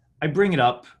I bring it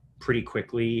up pretty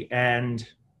quickly, and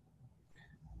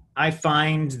I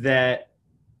find that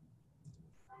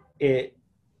it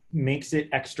makes it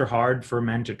extra hard for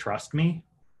men to trust me.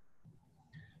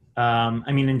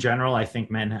 I mean, in general, I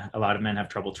think a lot of men have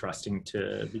trouble trusting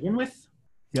to begin with.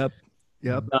 Yep.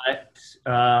 But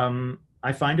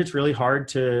I find it's really hard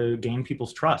to gain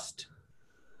people's trust.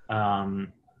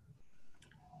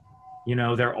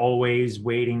 They're always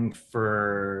waiting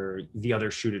for the other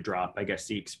shoe to drop, I guess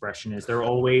the expression is. They're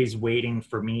always waiting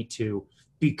for me to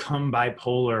become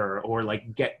bipolar or like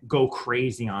go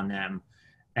crazy on them.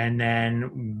 And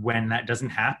then when that doesn't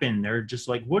happen, they're just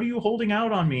like, what are you holding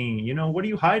out on me? What are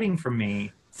you hiding from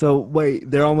me? So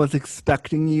wait, they're almost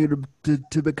expecting you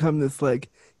to become this like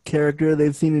character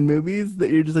they've seen in movies that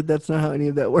you're just like, that's not how any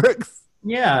of that works.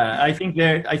 Yeah, I think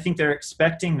they're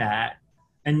expecting that.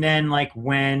 And then like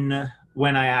when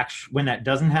that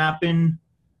doesn't happen,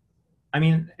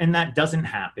 and that doesn't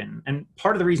happen. And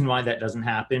part of the reason why that doesn't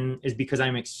happen is because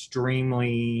I'm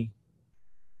extremely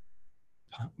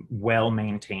well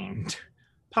maintained,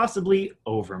 possibly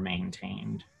over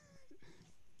maintained.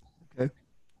 Okay.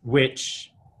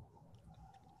 Which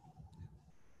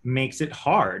makes it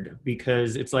hard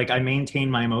because it's like I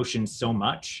maintain my emotions so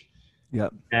much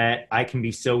that I can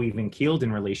be so even keeled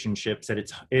in relationships that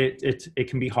it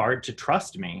can be hard to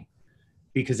trust me,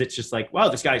 because it's just like, wow,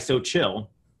 this guy's so chill.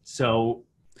 So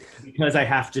because I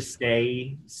have to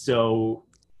stay so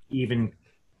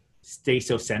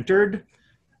centered,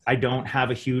 I don't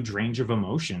have a huge range of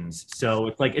emotions. So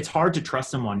it's like, it's hard to trust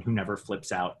someone who never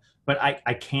flips out, but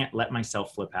I can't let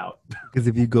myself flip out. Because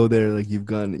if you go there, like you've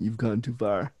gone too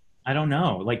far. I don't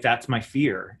know. Like, that's my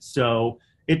fear. So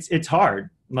it's hard.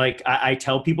 Like I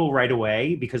tell people right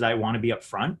away because I want to be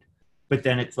upfront, but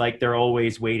then it's like, they're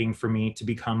always waiting for me to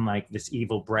become like this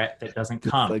evil Brett that doesn't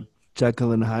come. Like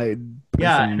Jekyll and Hyde.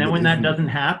 Yeah. And then when that doesn't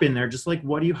happen, they're just like,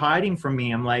 what are you hiding from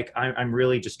me? I'm like, I'm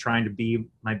really just trying to be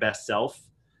my best self.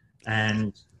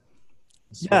 And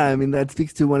yeah, that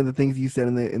speaks to one of the things you said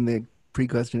in the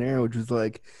pre-questionnaire, which was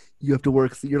like, you have to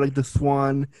work. So you're like the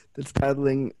swan that's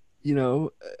paddling, and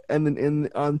then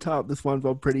on top, the swan's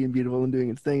all pretty and beautiful and doing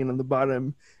its thing, and on the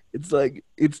bottom, it's like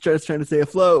it's just trying to stay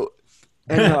afloat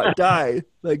and not die.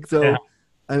 Like, so yeah.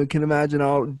 I can imagine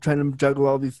all trying to juggle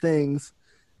all these things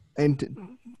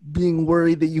and being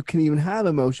worried that you can even have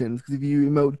emotions, because if you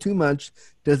emote too much,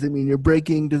 does it mean you're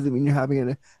breaking? Does it mean you're having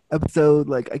an episode?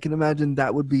 Like, I can imagine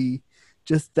that would be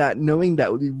just that, knowing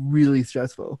that would be really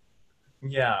stressful.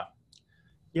 Yeah.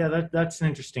 That's an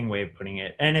interesting way of putting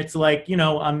it. And it's like,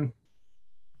 the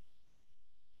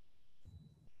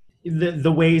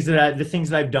ways that the things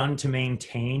that I've done to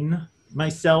maintain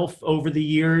myself over the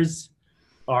years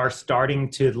are starting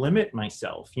to limit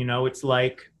myself.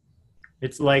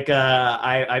 It's like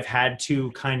I've had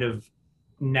to kind of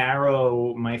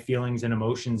narrow my feelings and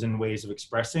emotions and ways of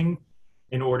expressing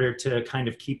in order to kind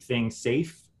of keep things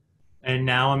safe. And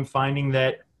now I'm finding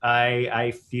that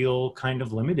I feel kind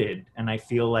of limited, and I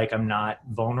feel like I'm not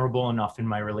vulnerable enough in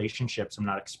my relationships. I'm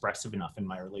not expressive enough in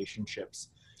my relationships.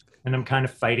 And I'm kind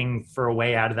of fighting for a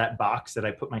way out of that box that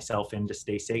I put myself in to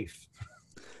stay safe.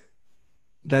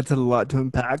 That's a lot to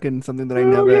unpack, and something that I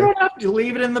never... You don't have to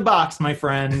leave it in the box, my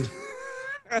friend.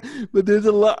 But there's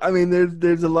a lot.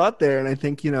 There's a lot there, and I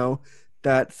think,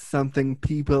 that's something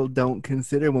people don't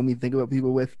consider when we think about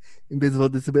people with invisible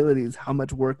disabilities, how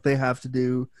much work they have to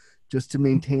do just to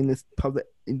maintain this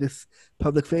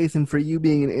public face. And for you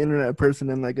being an internet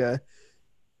person and like a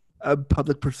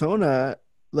public persona,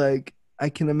 like, I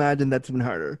can imagine that's even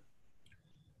harder.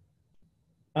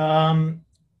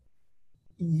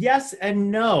 Yes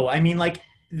and no.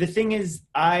 The thing is,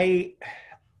 I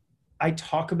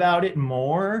talk about it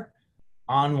more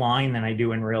online than I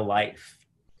do in real life.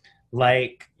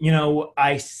 Like,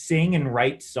 I sing and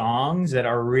write songs that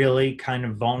are really kind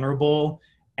of vulnerable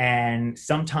and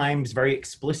sometimes very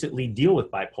explicitly deal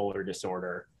with bipolar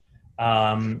disorder.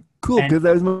 Cool, because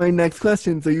that was my next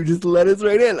question. So you just let us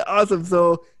right in. Awesome.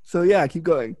 So yeah, keep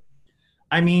going.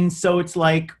 So it's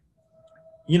like,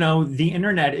 the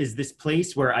internet is this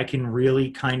place where I can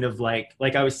really kind of like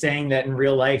I was saying that in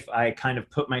real life, I kind of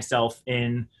put myself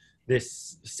in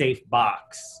this safe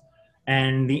box.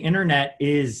 And the internet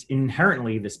is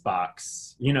inherently this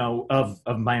box,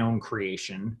 of my own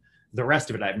creation. The rest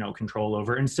of it I have no control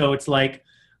over. And so it's like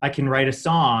I can write a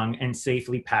song and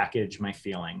safely package my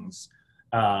feelings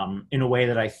in a way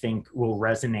that I think will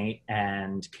resonate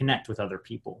and connect with other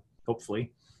people,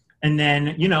 hopefully. And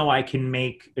then, I can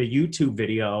make a YouTube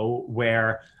video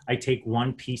where I take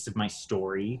one piece of my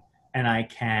story and I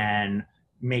can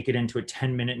make it into a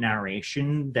 10-minute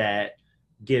narration that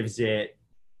gives it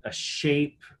a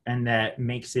shape and that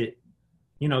makes it,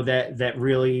 you know, that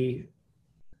really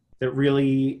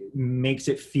makes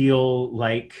it feel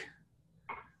like,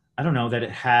 I don't know, that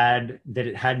it had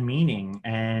meaning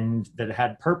and that it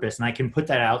had purpose, and I can put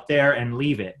that out there and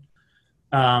leave it.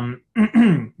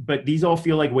 But these all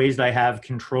feel like ways that I have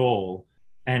control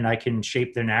and I can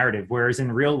shape the narrative. Whereas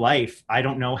in real life, I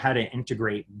don't know how to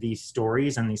integrate these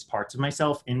stories and these parts of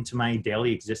myself into my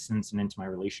daily existence and into my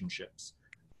relationships.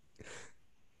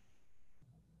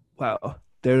 Wow.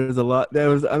 There's a lot.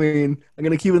 I mean, I'm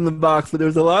going to keep it in the box, but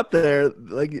there's a lot there,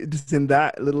 like just in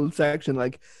that little section.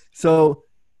 Like, so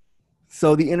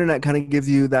the internet kind of gives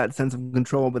you that sense of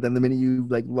control, but then the minute you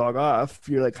like log off,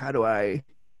 you're like, how do I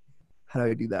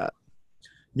do that?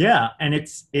 Yeah. And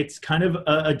it's kind of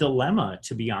a dilemma,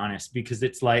 to be honest, because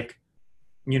it's like,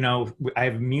 you know, I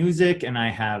have music and I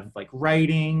have like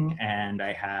writing and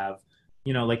I have,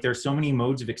 you know, like there's so many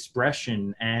modes of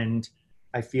expression, and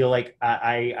I feel like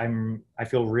I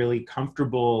feel really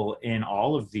comfortable in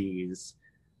all of these,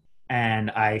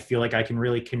 and I feel like I can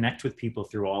really connect with people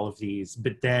through all of these.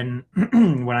 But then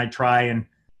when I try and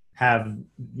have,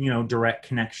 you know, direct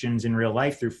connections in real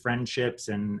life through friendships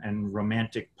and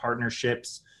romantic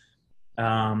partnerships,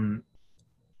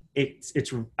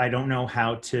 it's I don't know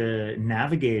how to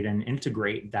navigate and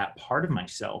integrate that part of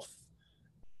myself.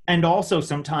 And also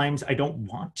sometimes I don't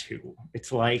want to.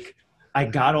 It's like, I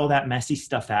got all that messy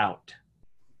stuff out.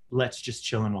 Let's just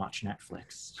chill and watch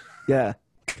Netflix. Yeah,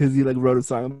 because you like wrote a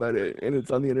song about it and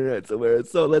it's on the internet somewhere.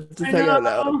 So let's just hang out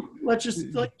now. Let's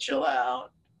just like chill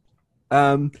out.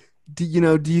 Do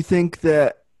you think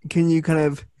that, can you kind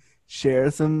of share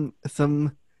some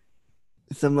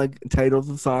like titles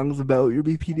of songs about your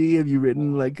BPD? Have you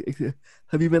written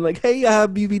have you been like, hey,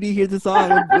 BPD, here's a song.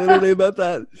 What are they about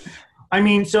that? I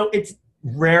mean, so it's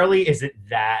rarely is it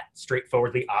that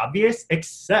straightforwardly obvious,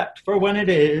 except for when it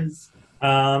is.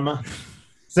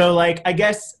 So like, I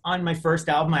guess on my first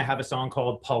album, I have a song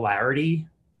called Polarity,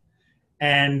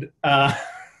 and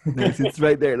nice, it's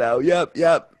right there now. Yep,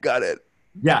 got it.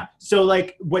 Yeah. So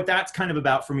like, what that's kind of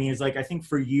about for me is like, I think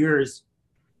for years,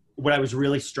 what I was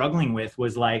really struggling with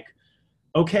was like,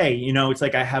 okay, you know, it's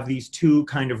like I have these two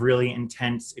kind of really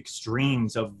intense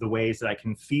extremes of the ways that I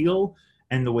can feel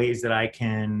and the ways that I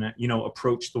can, you know,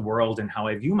 approach the world and how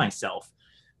I view myself.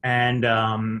 And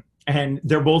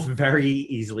they're both very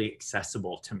easily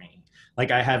accessible to me.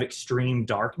 Like, I have extreme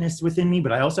darkness within me,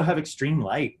 but I also have extreme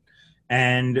light.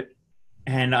 And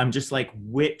I'm just like,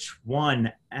 which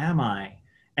one am I?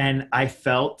 And I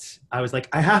was like,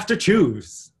 I have to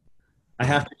choose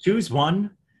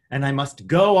one, and I must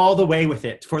go all the way with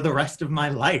it for the rest of my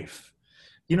life.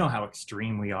 You know how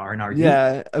extreme we are in our youth.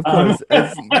 Yeah, of course.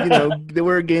 As, you know,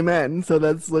 we're gay men, so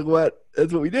that's what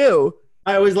we do.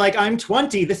 I was like, I'm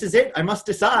 20. This is it. I must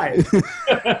decide.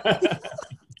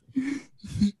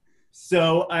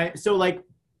 So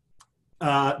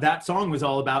that song was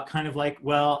all about kind of like,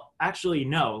 well, actually,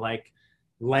 no, like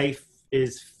life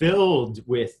is filled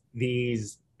with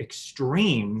these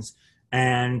extremes,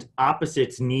 and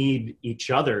opposites need each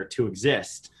other to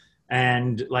exist.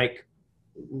 And like,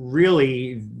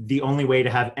 really the only way to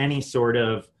have any sort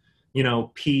of, you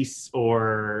know, peace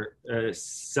or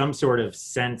some sort of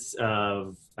sense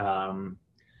of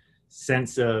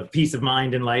peace of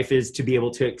mind in life is to be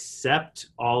able to accept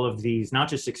all of these, not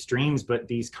just extremes, but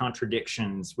these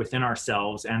contradictions within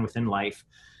ourselves and within life,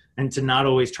 and to not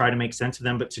always try to make sense of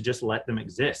them, but to just let them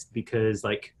exist. Because,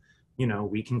 like, you know,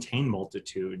 we contain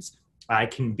multitudes. I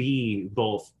can be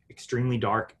both extremely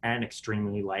dark and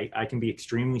extremely light. I can be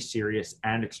extremely serious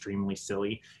and extremely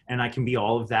silly. And I can be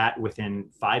all of that within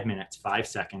 5 minutes, 5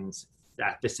 seconds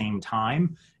at the same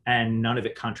time. And none of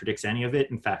it contradicts any of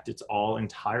it. In fact, it's all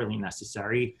entirely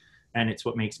necessary. And it's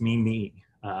what makes me me.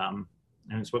 And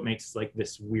it's what makes like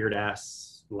this weird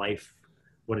ass life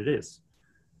what it is.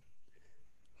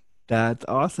 That's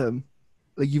awesome.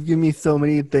 Like, you've given me so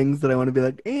many things that I want to be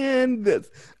like, and this.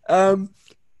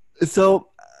 So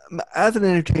as an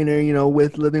entertainer, you know,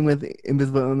 with living with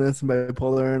invisible illness and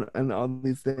bipolar and all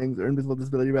these things, or invisible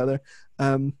disability rather,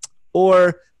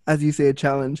 or as you say, a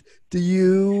challenge, do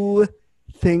you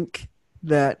think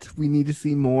that we need to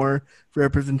see more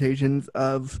representations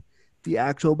of the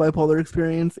actual bipolar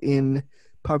experience in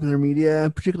popular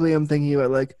media? Particularly, I'm thinking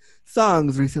about like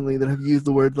songs recently that have used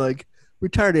the words like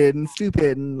retarded and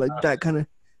stupid and like that kind of.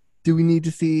 Do we need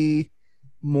to see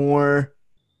more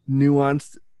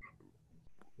nuanced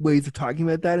ways of talking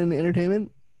about that in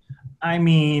entertainment? I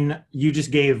mean, you just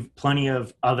gave plenty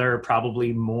of other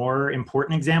probably more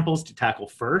important examples to tackle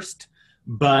first,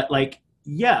 but like,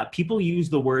 yeah, people use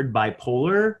the word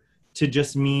bipolar to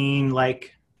just mean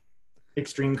like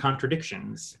extreme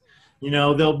contradictions.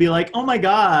 They'll be like, oh my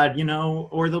God,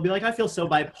 or they'll be like, I feel so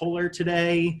bipolar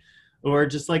today. Or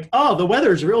just like, oh, the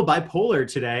weather's real bipolar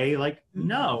today. Like,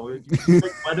 no,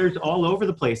 like, weather's all over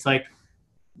the place. Like,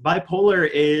 bipolar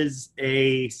is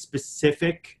a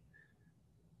specific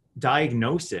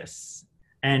diagnosis,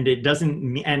 and it doesn't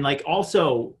mean, and like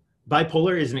also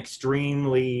bipolar is an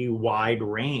extremely wide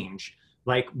range.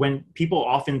 Like when people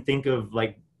often think of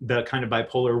like the kind of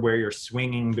bipolar where you're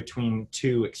swinging between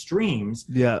two extremes,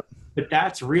 Yeah. but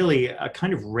that's really a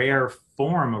kind of rare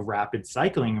form of rapid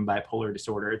cycling in bipolar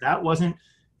disorder. That wasn't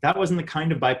the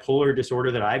kind of bipolar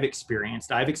disorder that I've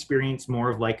experienced. I've experienced more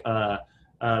of like a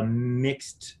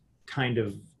mixed kind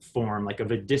of form, like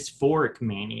of a dysphoric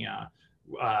mania,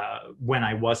 when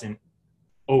I wasn't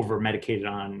over medicated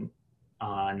on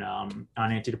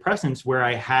antidepressants, where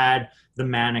I had the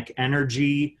manic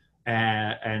energy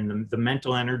and the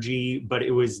mental energy, but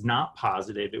it was not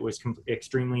positive. It was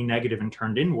extremely negative and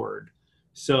turned inward.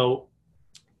 So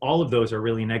all of those are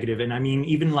really negative. And I mean,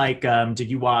 even like, did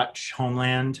you watch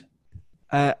Homeland?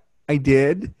 I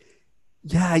did.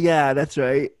 Yeah, that's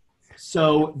right.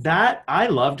 So that, I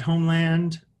loved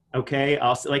Homeland. Okay.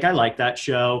 I like that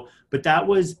show, but that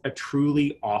was a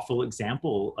truly awful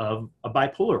example of a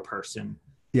bipolar person.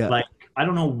 Yeah. Like, I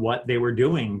don't know what they were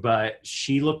doing, but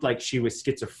she looked like she was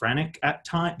schizophrenic at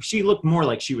times. She looked more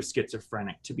like she was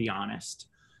schizophrenic, to be honest.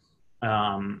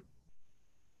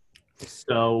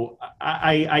 So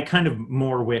I kind of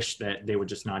more wish that they would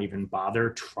just not even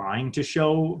bother trying to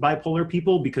show bipolar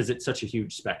people, because it's such a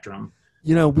huge spectrum.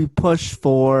 We push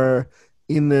for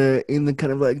in the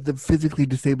kind of like the physically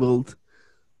disabled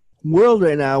world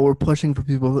right now. We're pushing for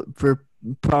people for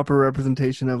proper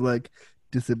representation of like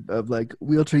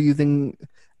wheelchair using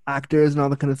actors and all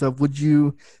that kind of stuff. Would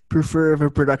you prefer if a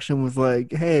production was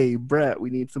like, hey, Brett,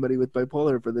 we need somebody with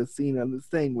bipolar for this scene on this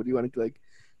thing? Would you want to like?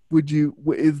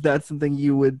 Is that something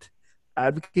you would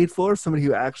advocate for? Somebody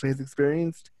who actually has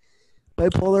experienced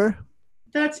bipolar?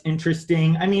 That's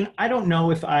interesting. I mean, I don't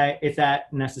know if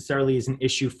that necessarily is an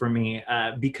issue for me,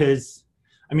 because,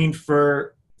 I mean,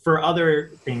 for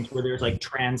other things where there's like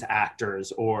trans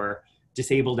actors or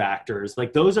disabled actors,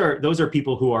 like those are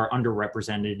people who are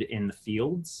underrepresented in the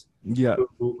fields. Yeah.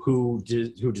 Who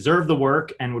deserve the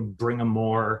work and would bring a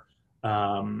more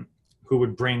who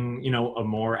would bring a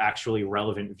more actually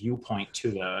relevant viewpoint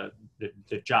to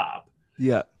the job.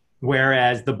 Yeah.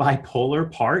 Whereas the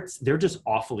bipolar parts, they're just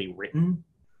awfully written.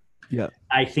 Yeah.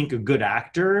 I think a good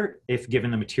actor, if given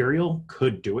the material,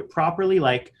 could do it properly.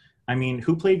 Like, I mean,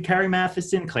 who played Carrie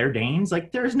Mathison? Claire Danes?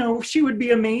 Like, she would be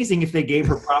amazing if they gave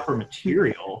her proper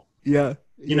material. Yeah.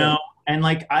 You know? And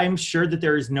like, I'm sure that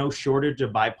there is no shortage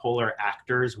of bipolar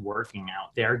actors working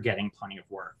out there getting plenty of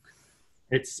work.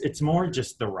 It's more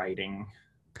just the writing.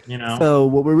 So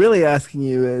what we're really asking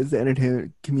you is the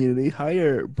entertainment community,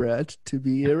 hire Brett to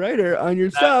be a writer on your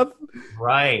stuff.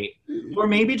 Right. Or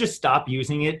maybe just stop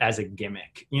using it as a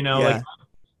gimmick. Like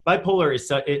bipolar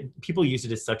is people use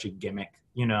it as such a gimmick,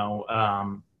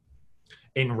 in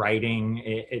writing.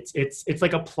 It's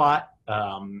like a plot.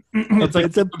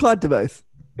 It's a plot device.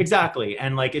 Exactly.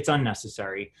 And like, it's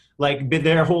unnecessary. Like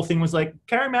their whole thing was like,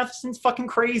 Carrie Matheson's fucking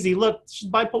crazy. Look, she's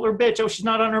bipolar bitch. Oh, she's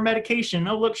not on her medication.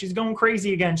 Oh, look, she's going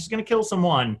crazy again. She's going to kill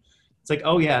someone. It's like,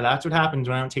 oh yeah, that's what happens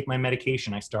when I don't take my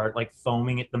medication. I start like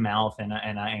foaming at the mouth and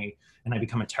I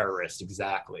become a terrorist.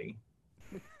 Exactly.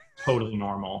 Totally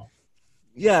normal.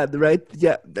 Yeah, right.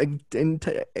 Yeah,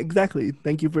 exactly.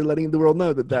 Thank you for letting the world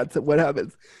know that that's what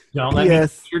happens. Don't let me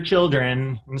see your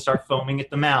children and start foaming at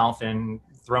the mouth and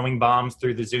throwing bombs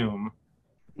through the Zoom.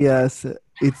 Yes,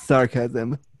 it's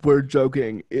sarcasm. We're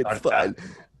joking. It's fun.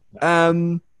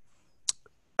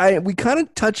 We kind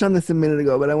of touched on this a minute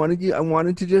ago, but I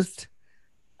wanted to just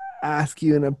ask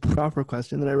you in a proper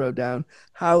question that I wrote down.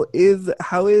 What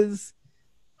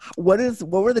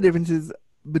were the differences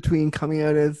between coming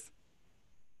out as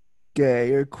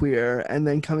gay or queer and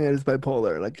then coming out as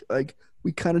bipolar? Like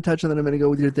we kind of touched on that a minute ago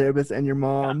with your therapist and your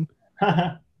mom.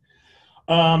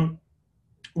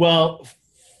 Well,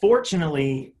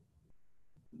 fortunately,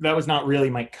 that was not really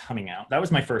my coming out. That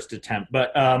was my first attempt.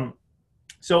 But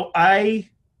so I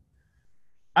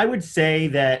would say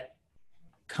that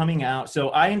coming out, so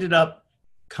I ended up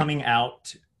coming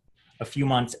out a few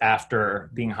months after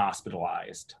being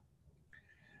hospitalized.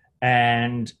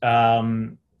 And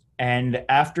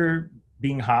after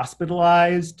being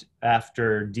hospitalized,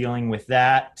 after dealing with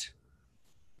that,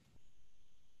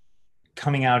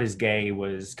 coming out as gay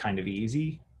was kind of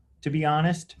easy, to be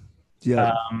honest.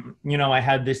 Yeah. I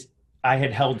had this I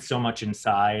had held so much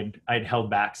inside. I'd held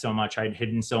back so much. I'd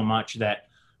hidden so much that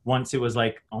once it was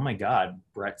like, oh my God,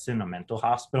 Brett's in a mental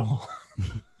hospital.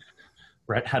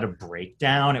 Brett had a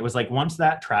breakdown. It was like once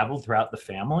that traveled throughout the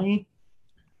family,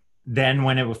 then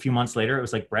when a few months later, it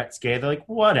was like Brett's gay. They're like,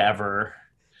 whatever.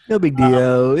 No big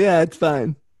deal. Yeah, it's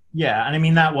fine. Yeah. And I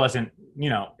mean, that wasn't,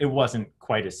 it wasn't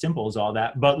quite as simple as all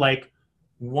that. But like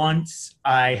once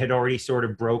I had already sort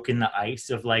of broken the ice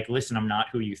of like, listen, I'm not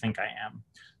who you think I am.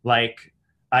 Like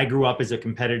I grew up as a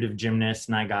competitive gymnast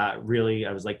and I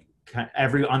was like,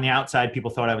 on the outside,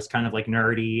 people thought I was kind of like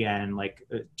nerdy and like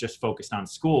just focused on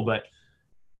school. But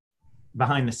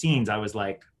behind the scenes, I was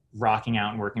like rocking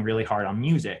out and working really hard on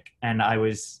music. And I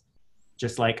was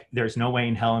just like, there's no way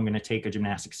in hell I'm going to take a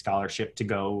gymnastics scholarship to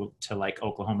go to like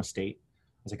Oklahoma State.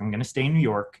 I was like, I'm going to stay in New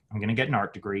York. I'm going to get an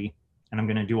art degree and I'm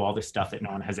going to do all this stuff that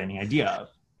no one has any idea of.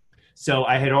 So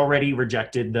I had already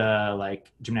rejected the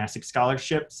like gymnastics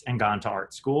scholarships and gone to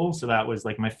art school. So that was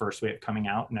like my first way of coming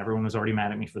out and everyone was already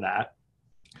mad at me for that.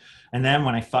 And then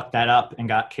when I fucked that up and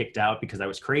got kicked out because I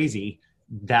was crazy,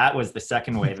 that was the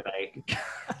second way that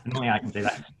only I can say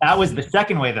that. That was the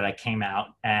second way that I came out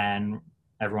and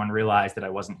everyone realized that I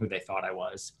wasn't who they thought I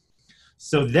was.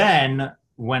 So then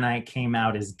when I came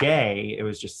out as gay, it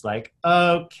was just like,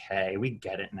 okay, we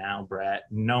get it now, Brett.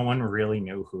 No one really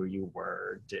knew who you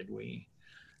were, did we?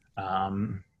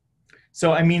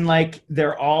 So, I mean, like,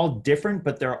 they're all different,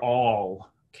 but they're all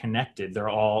connected.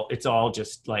 It's all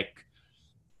just like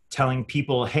telling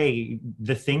people, hey,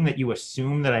 the thing that you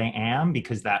assume that I am,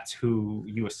 because that's who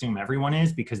you assume everyone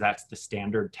is, because that's the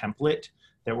standard template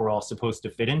that we're all supposed to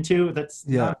fit into. It's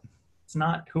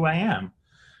not who I am.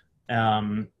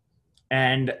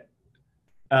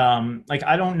 Like,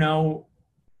 I don't know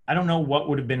what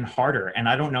would have been harder. And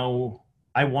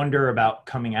I wonder about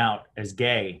coming out as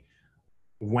gay,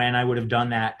 when I would have done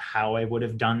that, how I would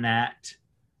have done that,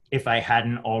 if I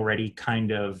hadn't already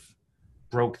kind of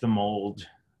broke the mold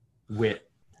with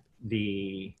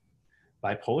the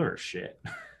bipolar shit.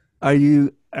 Are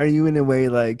you in a way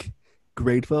like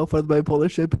grateful for the bipolar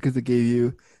shit because it gave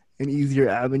you an easier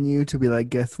avenue to be like,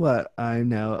 guess what? I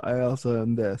also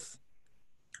am this.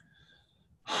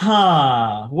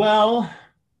 Well,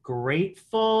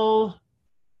 grateful.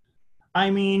 I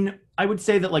mean, I would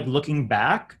say that like looking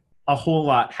back, a whole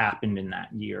lot happened in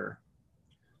that year.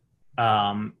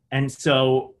 And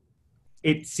so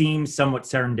it seems somewhat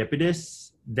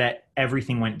serendipitous that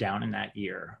everything went down in that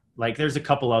year. Like there's a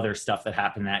couple other stuff that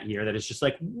happened that year that is just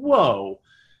like, whoa,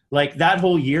 like that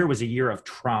whole year was a year of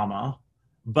trauma,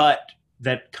 but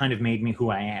that kind of made me who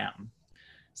I am.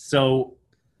 So,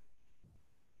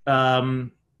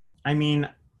 I mean,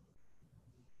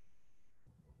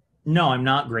 no, I'm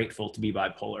not grateful to be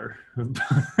bipolar.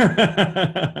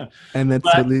 And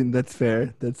that's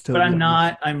fair. That's totally.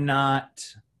 But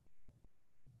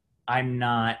I'm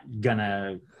not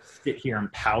gonna sit here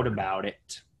and pout about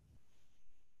it.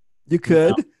 You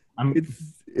could.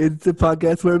 It's a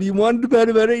podcast where if you wanted to pout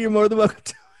about it, you're more than welcome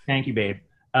to. Thank you, babe.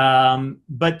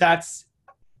 But that's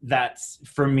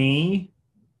for me,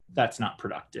 that's not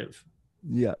productive.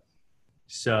 Yeah.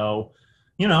 So,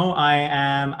 I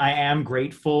am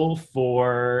grateful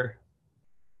for,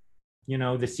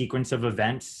 the sequence of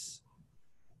events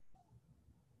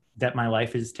that my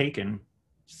life has taken.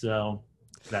 So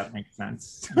that makes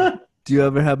sense. Do you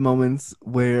ever have moments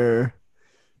where,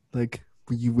 like,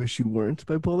 you wish you weren't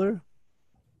bipolar?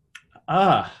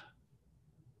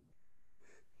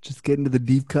 Just get into the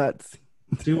deep cuts.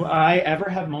 Do I ever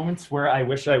have moments where I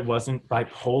wish I wasn't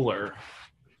bipolar?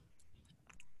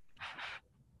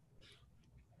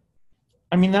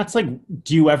 I mean, that's like,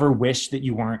 do you ever wish that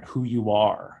you weren't who you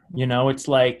are? It's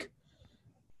like,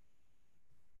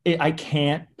 I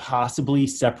can't possibly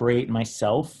separate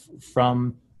myself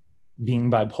from being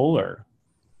bipolar.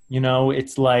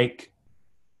 It's like,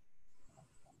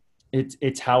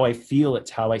 it's how I feel.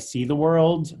 It's how I see the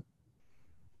world.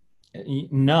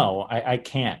 No, I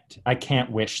can't. I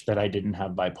can't wish that I didn't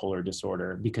have bipolar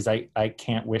disorder because I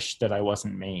can't wish that I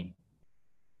wasn't me.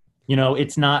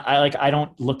 It's not, I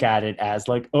don't look at it as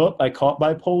like, oh, I caught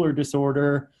bipolar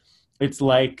disorder. It's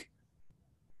like,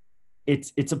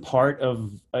 it's a part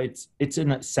of, it's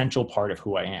an essential part of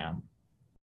who I am.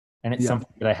 And it's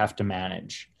something that I have to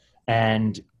manage.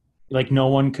 And like, no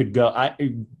one could go,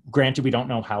 granted, we don't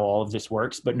know how all of this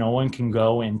works, but no one can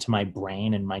go into my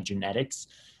brain and my genetics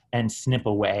and snip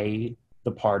away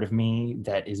the part of me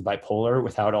that is bipolar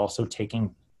without also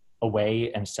taking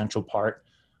away an essential part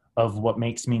of what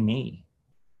makes me,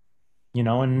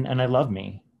 and I love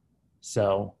me.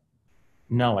 So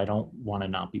no, I don't want to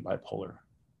not be bipolar.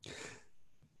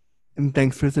 And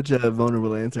thanks for such a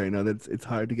vulnerable answer. I know that it's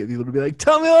hard to get people to be like,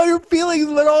 tell me all your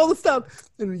feelings about all the stuff.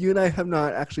 And you and I have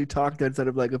not actually talked outside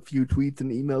of like a few tweets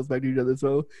and emails back to each other.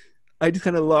 So I just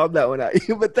kind of lobbed that one at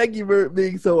you. But thank you for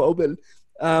being so open.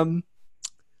 And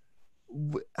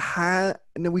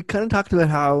then we kind of talked about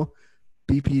how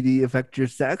BPD affects your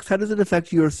sex. How does it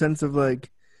affect your sense of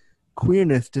like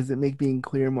queerness? Does it make being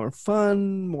queer more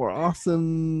fun, more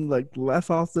awesome, like less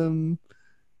awesome?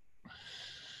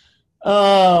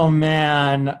 Oh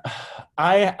man,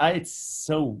 I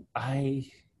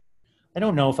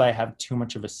don't know if I have too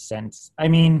much of a sense. I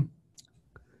mean,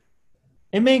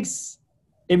 it makes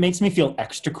me feel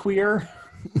extra queer.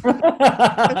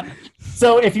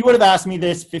 So if you would have asked me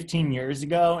this 15 years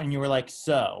ago and you were like,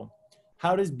 so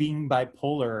how does being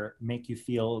bipolar make you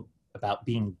feel about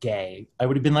being gay? I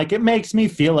would have been like, it makes me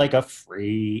feel like a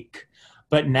freak.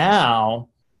 But now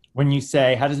when you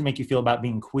say, how does it make you feel about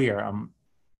being queer? I'm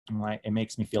like, it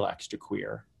makes me feel extra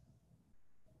queer.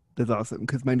 That's awesome,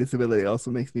 because my disability also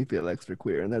makes me feel extra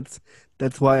queer, and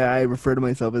that's why I refer to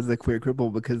myself as a queer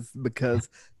cripple,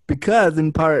 because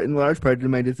in large part to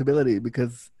my disability,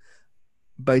 because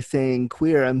by saying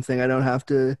queer, I'm saying I don't have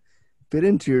to fit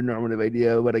into your normative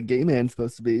idea of what a gay man's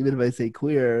supposed to be. Even if I say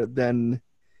queer, then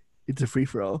it's a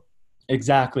free-for-all.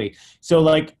 Exactly. So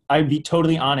like, I'd be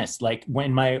totally honest, like when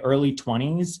in my early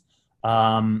 20s,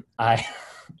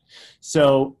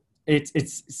 so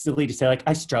it's silly to say like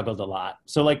I struggled a lot.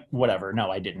 So like whatever. No,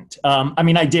 I didn't. I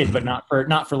mean I did, but not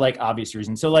for like obvious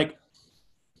reasons. So like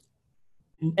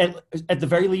at the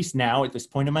very least now at this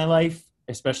point in my life,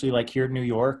 especially like here in New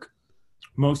York,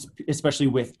 especially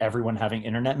with everyone having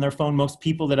internet in their phone, most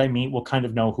people that I meet will kind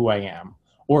of know who I am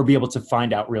or be able to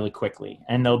find out really quickly.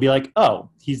 And they'll be like, oh,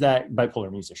 he's that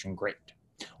bipolar musician. Great.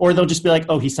 Or they'll just be like,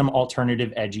 oh, he's some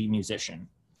alternative edgy musician.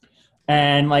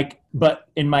 And like, but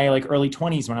in my like early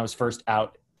 20s, when I was first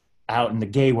out in the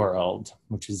gay world,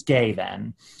 which was gay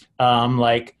then,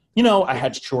 like, you know, I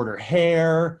had shorter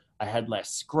hair, I had less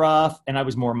scruff, and I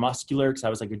was more muscular because I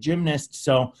was like a gymnast.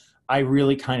 So I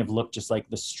really kind of looked just like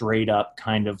the straight up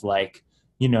kind of like,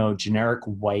 you know, generic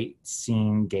white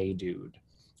scene gay dude.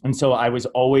 And so I was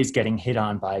always getting hit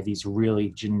on by these really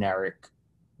generic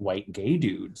white gay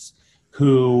dudes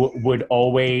who would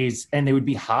always, and they would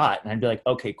be hot. And I'd be like,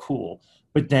 okay, cool.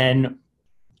 But then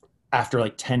after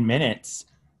like 10 minutes,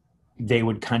 they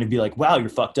would kind of be like, wow, you're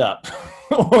fucked up.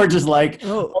 Or just like,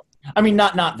 oh. I mean,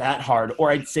 not that hard.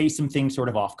 Or I'd say some things sort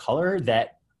of off color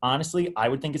that honestly, I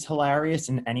would think is hilarious.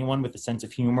 And anyone with a sense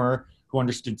of humor who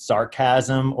understood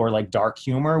sarcasm or like dark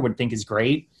humor would think is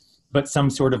great. But some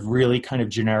sort of really kind of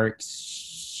generic,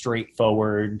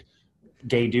 straightforward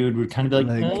gay dude would kind of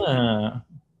be like,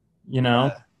 you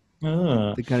know?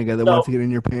 The kind of guy that wants to get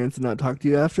in your pants and not talk to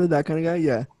you after, that kind of guy?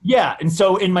 Yeah. Yeah. And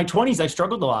so in my 20s, I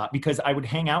struggled a lot because I would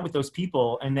hang out with those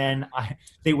people and then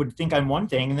they would think I'm one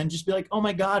thing and then just be like, oh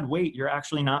my God, wait, you're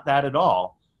actually not that at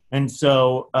all. And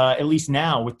so at least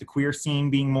now with the queer scene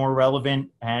being more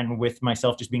relevant and with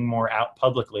myself just being more out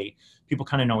publicly, people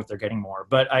kind of know what they're getting more.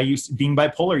 But being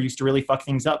bipolar used to really fuck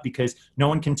things up because no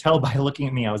one can tell by looking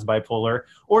at me I was bipolar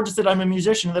or just that I'm a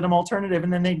musician, that I'm alternative.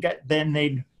 And then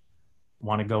they'd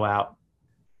want to go out.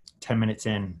 10 minutes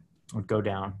in would go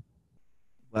down.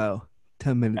 Wow.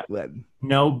 10 minutes when?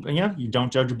 No, yeah, you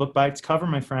don't judge a book by its cover,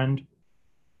 my friend.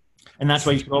 And that's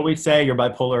why you should always say you're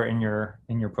bipolar in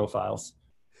your profiles.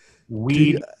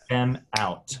 Weed them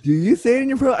out. Do you say it in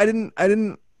your profile? I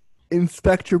didn't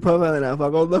inspect your profile enough.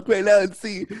 I'll go look right now and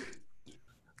see.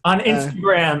 On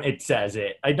Instagram it says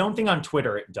it. I don't think on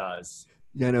Twitter it does.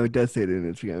 Yeah, no, it does say it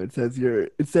in Instagram.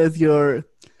 It says you're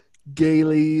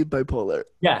gaily bipolar.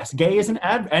 Yes, gay is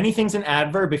anything's an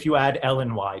adverb if you add L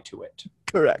and Y to it.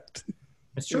 Correct.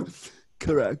 It's true.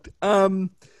 Correct.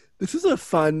 This was a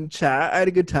fun chat. I had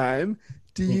a good time.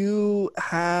 Do you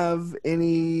have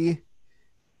any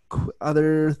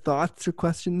other thoughts or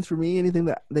questions for me? Anything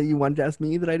that you wanted to ask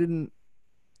me that I didn't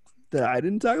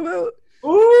talk about?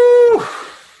 Ooh.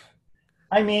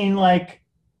 I mean, like,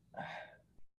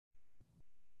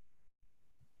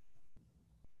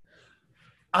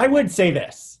 I would say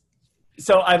this.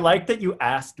 So I like that you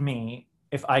asked me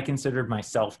if I considered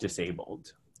myself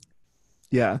disabled.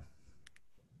 Yeah.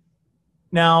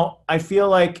 Now, I feel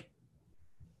like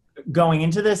going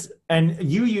into this, and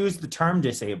you use the term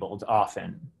disabled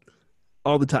often.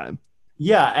 All the time.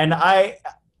 Yeah, and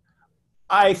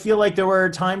I feel like there were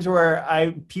times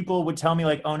where people would tell me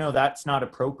like, oh no, that's not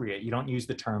appropriate. You don't use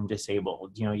the term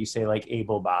disabled. You know, you say like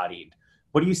able-bodied.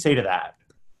 What do you say to that?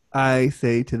 I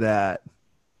say to that,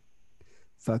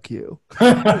 fuck you.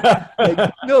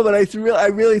 Like, no, but I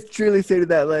really truly say to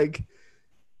that, like,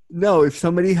 No, if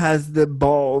somebody has the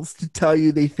balls to tell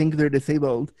you they think they're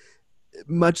disabled,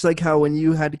 much like how when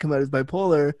you had to come out as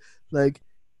bipolar, like,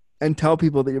 and tell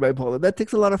people that you're bipolar, that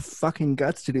takes a lot of fucking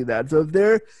guts to do that. So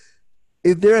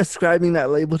if they're ascribing that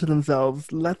label to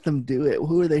themselves, let them do it.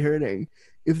 Who are they hurting?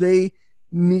 If they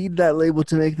need that label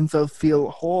to make themselves feel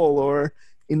whole, or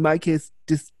in my case,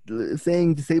 just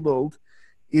saying disabled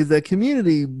is a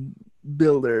community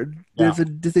builder. Yeah. There's a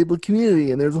disabled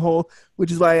community, and there's a whole,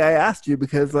 which is why I asked you,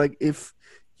 because like if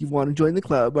you want to join the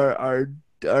club,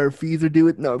 our fees are due.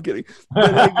 It. No, I'm kidding.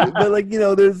 But like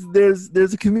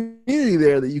there's a community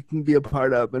there that you can be a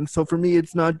part of, and so for me,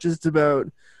 it's not just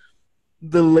about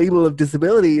the label of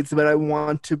disability. It's about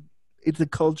it's a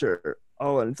culture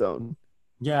all on its own.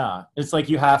 Yeah, it's like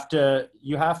you have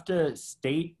to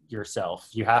state yourself.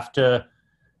 You have to.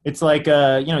 It's like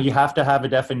you have to have a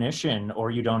definition,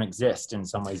 or you don't exist. In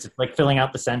some ways, it's like filling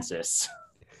out the census.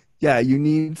 Yeah, you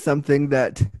need something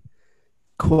that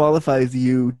qualifies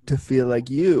you to feel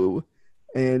like you,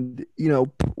 and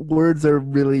words are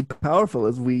really powerful,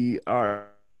 as we are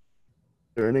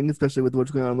learning, especially with what's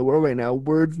going on in the world right now.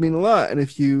 Words mean a lot, and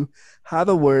if you have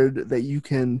a word that you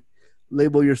can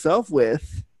label yourself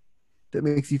with that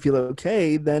makes you feel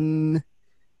okay, then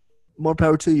more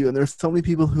power to you. And there's so many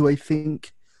people who I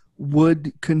think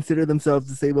would consider themselves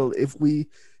disabled if we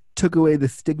took away the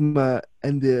stigma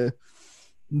and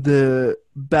the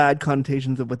bad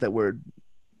connotations of what that word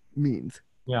means.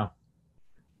 Yeah.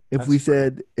 If we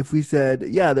said,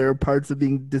 yeah, there are parts of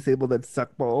being disabled that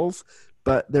suck balls,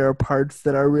 but there are parts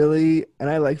that are really, and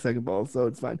I like sucking balls, so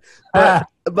it's fine.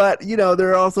 But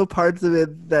there are also parts of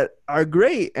it that are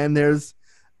great, and there's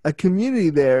a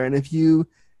community there. And if you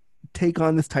take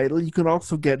on this title, you can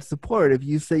also get support. If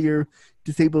you say you're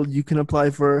disabled, you can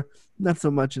apply for, not so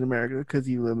much in America because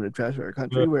you live in a trash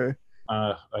country where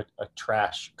a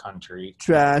trash country.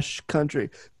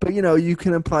 But you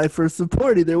can apply for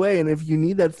support either way. And if you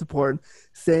need that support,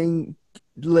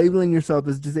 labeling yourself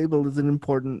as disabled is an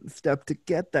important step to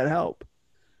get that help.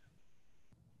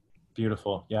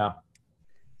 Beautiful. Yeah.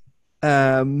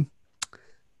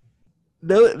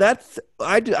 That's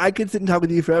I could sit and talk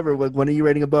with you forever. Like, when are you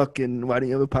writing a book, and why don't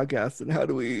you have a podcast, and how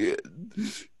do we?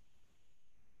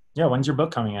 Yeah, when's your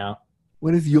book coming out?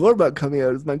 When is your book coming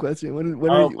out? Is my question. When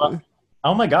are you?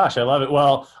 Oh my gosh, I love it.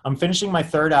 Well, I'm finishing my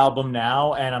third album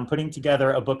now, and I'm putting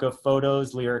together a book of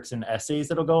photos, lyrics, and essays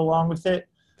that'll go along with it,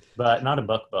 but not a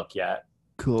book yet.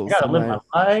 Cool. I gotta live my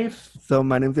life. So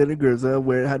my name's Andrew Gurza.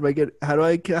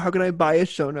 How can I buy a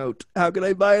show note? How can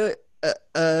I buy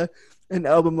an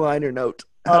album liner note?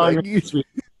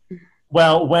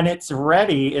 Well, when it's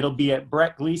ready, it'll be at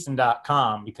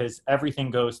brettgleason.com, because everything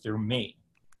goes through me.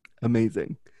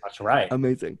 Amazing. That's right.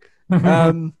 Amazing.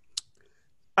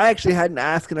 I actually hadn't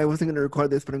asked, and I wasn't going to record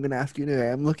this, but I'm going to ask you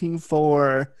anyway. I'm looking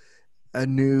for a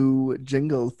new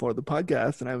jingle for the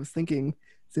podcast, and I was thinking,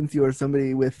 since you are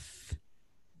somebody with,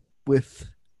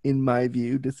 in my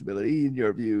view, disability, in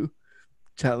your view,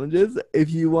 challenges,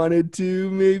 if you wanted to,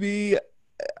 maybe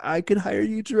I could hire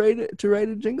you to write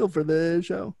a jingle for the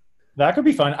show. That could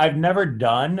be fun. I've never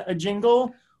done a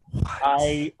jingle. What?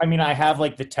 I mean, I have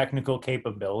like the technical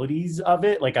capabilities of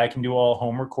it. Like, I can do all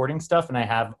home recording stuff, and I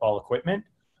have all equipment.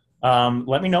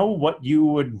 Let me know what you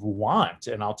would want,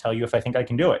 and I'll tell you if I think I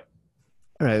can do it.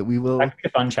 All right, we will. That could be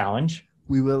a fun challenge.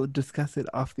 We will discuss it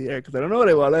off the air, because I don't know what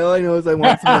I want. All I know is I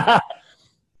want some.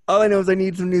 All I know is I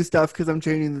need some new stuff, because I'm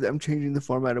changing the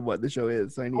format of what the show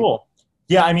is. So I need. Cool.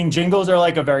 Yeah, I mean, jingles are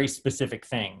like a very specific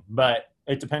thing, but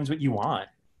it depends what you want.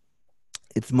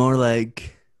 It's more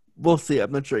like, we'll see.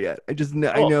 I'm not sure yet. I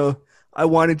Cool. know I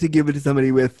wanted to give it to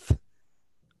somebody with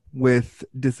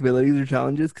disabilities or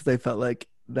challenges, because I felt like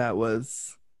I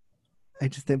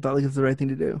just didn't feel like it was the right thing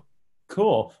to do.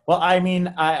 Cool. Well, I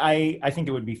mean, I think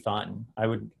it would be fun.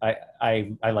 I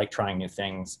like trying new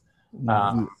things.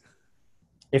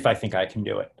 If I think I can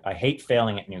do it. I hate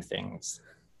failing at new things.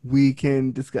 We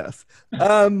can discuss.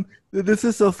 This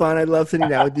is so fun. I love sitting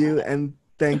down with you, and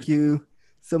thank you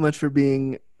so much for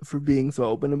being so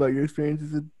open about your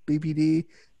experiences with BPD.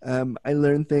 I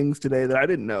learned things today that I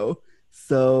didn't know,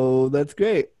 so that's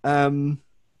great.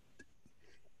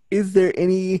 Is there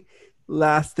any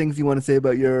last things you want to say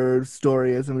about your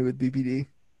story as somebody with BPD?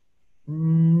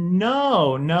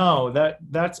 No,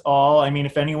 that's all. I mean,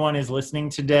 if anyone is listening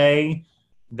today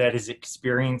that is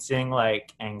experiencing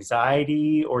like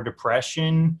anxiety or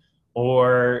depression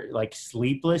or like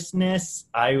sleeplessness,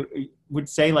 I would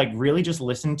say like really just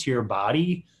listen to your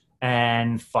body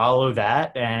and follow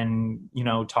that, and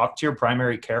talk to your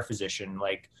primary care physician.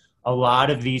 Like, a lot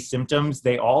of these symptoms,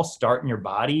 they all start in your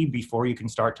body before you can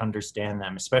start to understand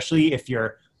them, especially if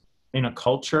you're in a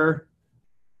culture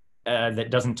that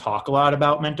doesn't talk a lot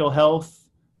about mental health,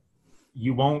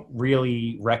 you won't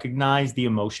really recognize the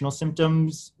emotional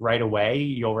symptoms right away.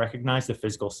 You'll recognize the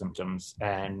physical symptoms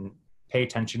and pay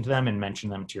attention to them and mention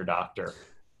them to your doctor.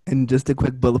 And just a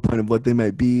quick bullet point of what they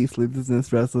might be: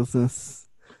 sleeplessness, restlessness.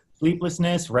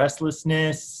 Sleeplessness,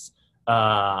 restlessness.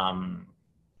 It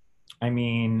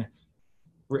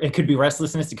could be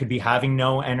restlessness. It could be having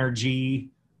no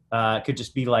energy. It could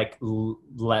just be like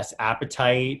less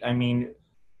appetite. I mean,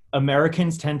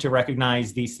 Americans tend to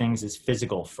recognize these things as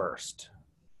physical first,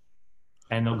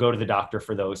 and they'll go to the doctor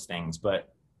for those things.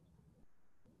 But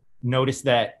notice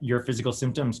that your physical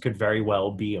symptoms could very well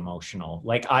be emotional.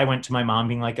 Like I went to my mom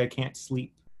being like, I can't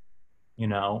sleep,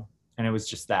 and it was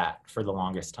just that for the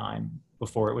longest time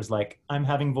before it was like, I'm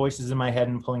having voices in my head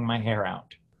and pulling my hair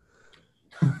out.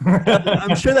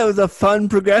 I'm sure that was a fun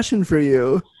progression for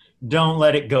you. Don't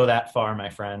let it go that far, my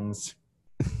friends.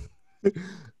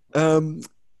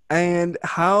 And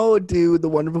how do the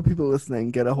wonderful people listening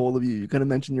get a hold of you? You kind of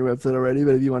mentioned your website already,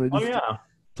 but if you want to just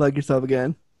plug yourself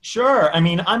again. Sure. I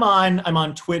mean, I'm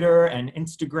on Twitter and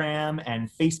Instagram and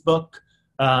Facebook.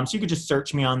 So you could just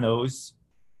search me on those.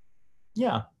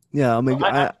 Yeah. Yeah, I'll make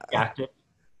active.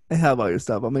 I have all your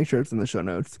stuff. I'll make sure it's in the show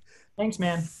notes. Thanks,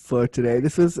 man. For today.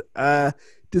 This was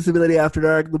Disability After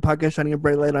Dark, the podcast shining a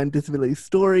bright light on disability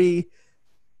story.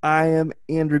 I am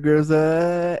Andrew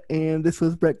Gurza, and this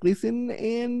was Brett Gleason,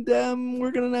 and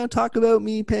we're going to now talk about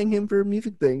me paying him for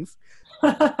music things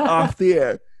off the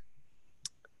air.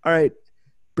 All right.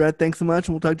 Brett, thanks so much,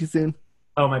 and we'll talk to you soon.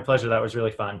 Oh, my pleasure. That was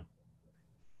really fun.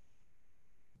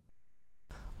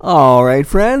 All right,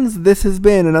 friends. This has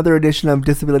been another edition of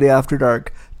Disability After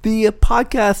Dark, the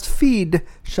podcast feed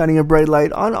shining a bright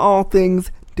light on all things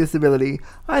disability.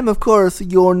 I'm, of course,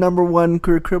 your number one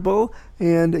Kurt Cribble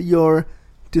and your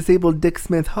Disabled Dick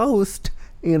Smith host,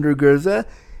 Andrew Gurza.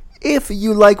 If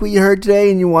you like what you heard today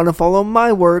and you want to follow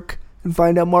my work and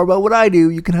find out more about what I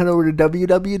do, you can head over to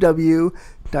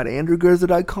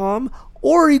www.andrewgurza.com,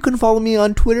 or you can follow me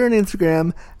on Twitter and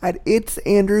Instagram at It's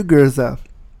Andrew Gurza.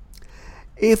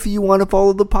 If you want to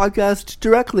follow the podcast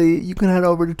directly, you can head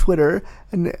over to Twitter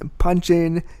and punch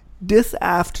in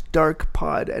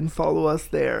DisAftDarkPod and follow us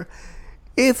there.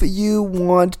 If you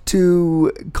want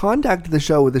to contact the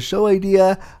show with a show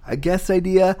idea, a guest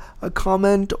idea, a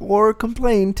comment, or a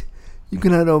complaint, you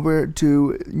can head over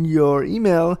to your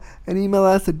email and email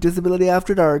us at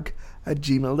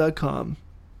disabilityafterdark@gmail.com.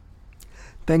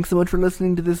 Thanks so much for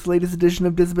listening to this latest edition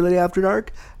of Disability After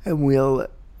Dark, and we'll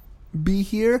be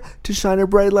here to shine a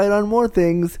bright light on more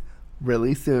things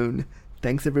really soon.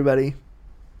 Thanks, everybody.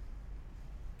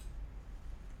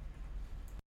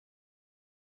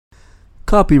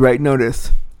 Copyright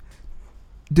notice.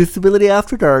 Disability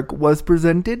After Dark was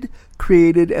presented,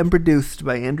 created, and produced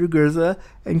by Andrew Gurza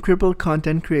and Crippled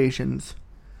Content Creations.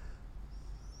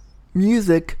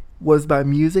 Music was by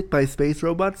Music by Space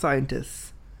Robot Scientists.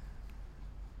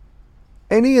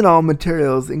 Any and all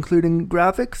materials, including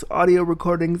graphics, audio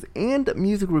recordings, and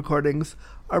music recordings,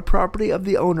 are property of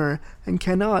the owner and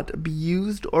cannot be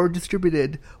used or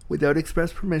distributed without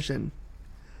express permission.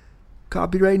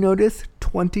 Copyright notice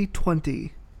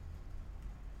 2020.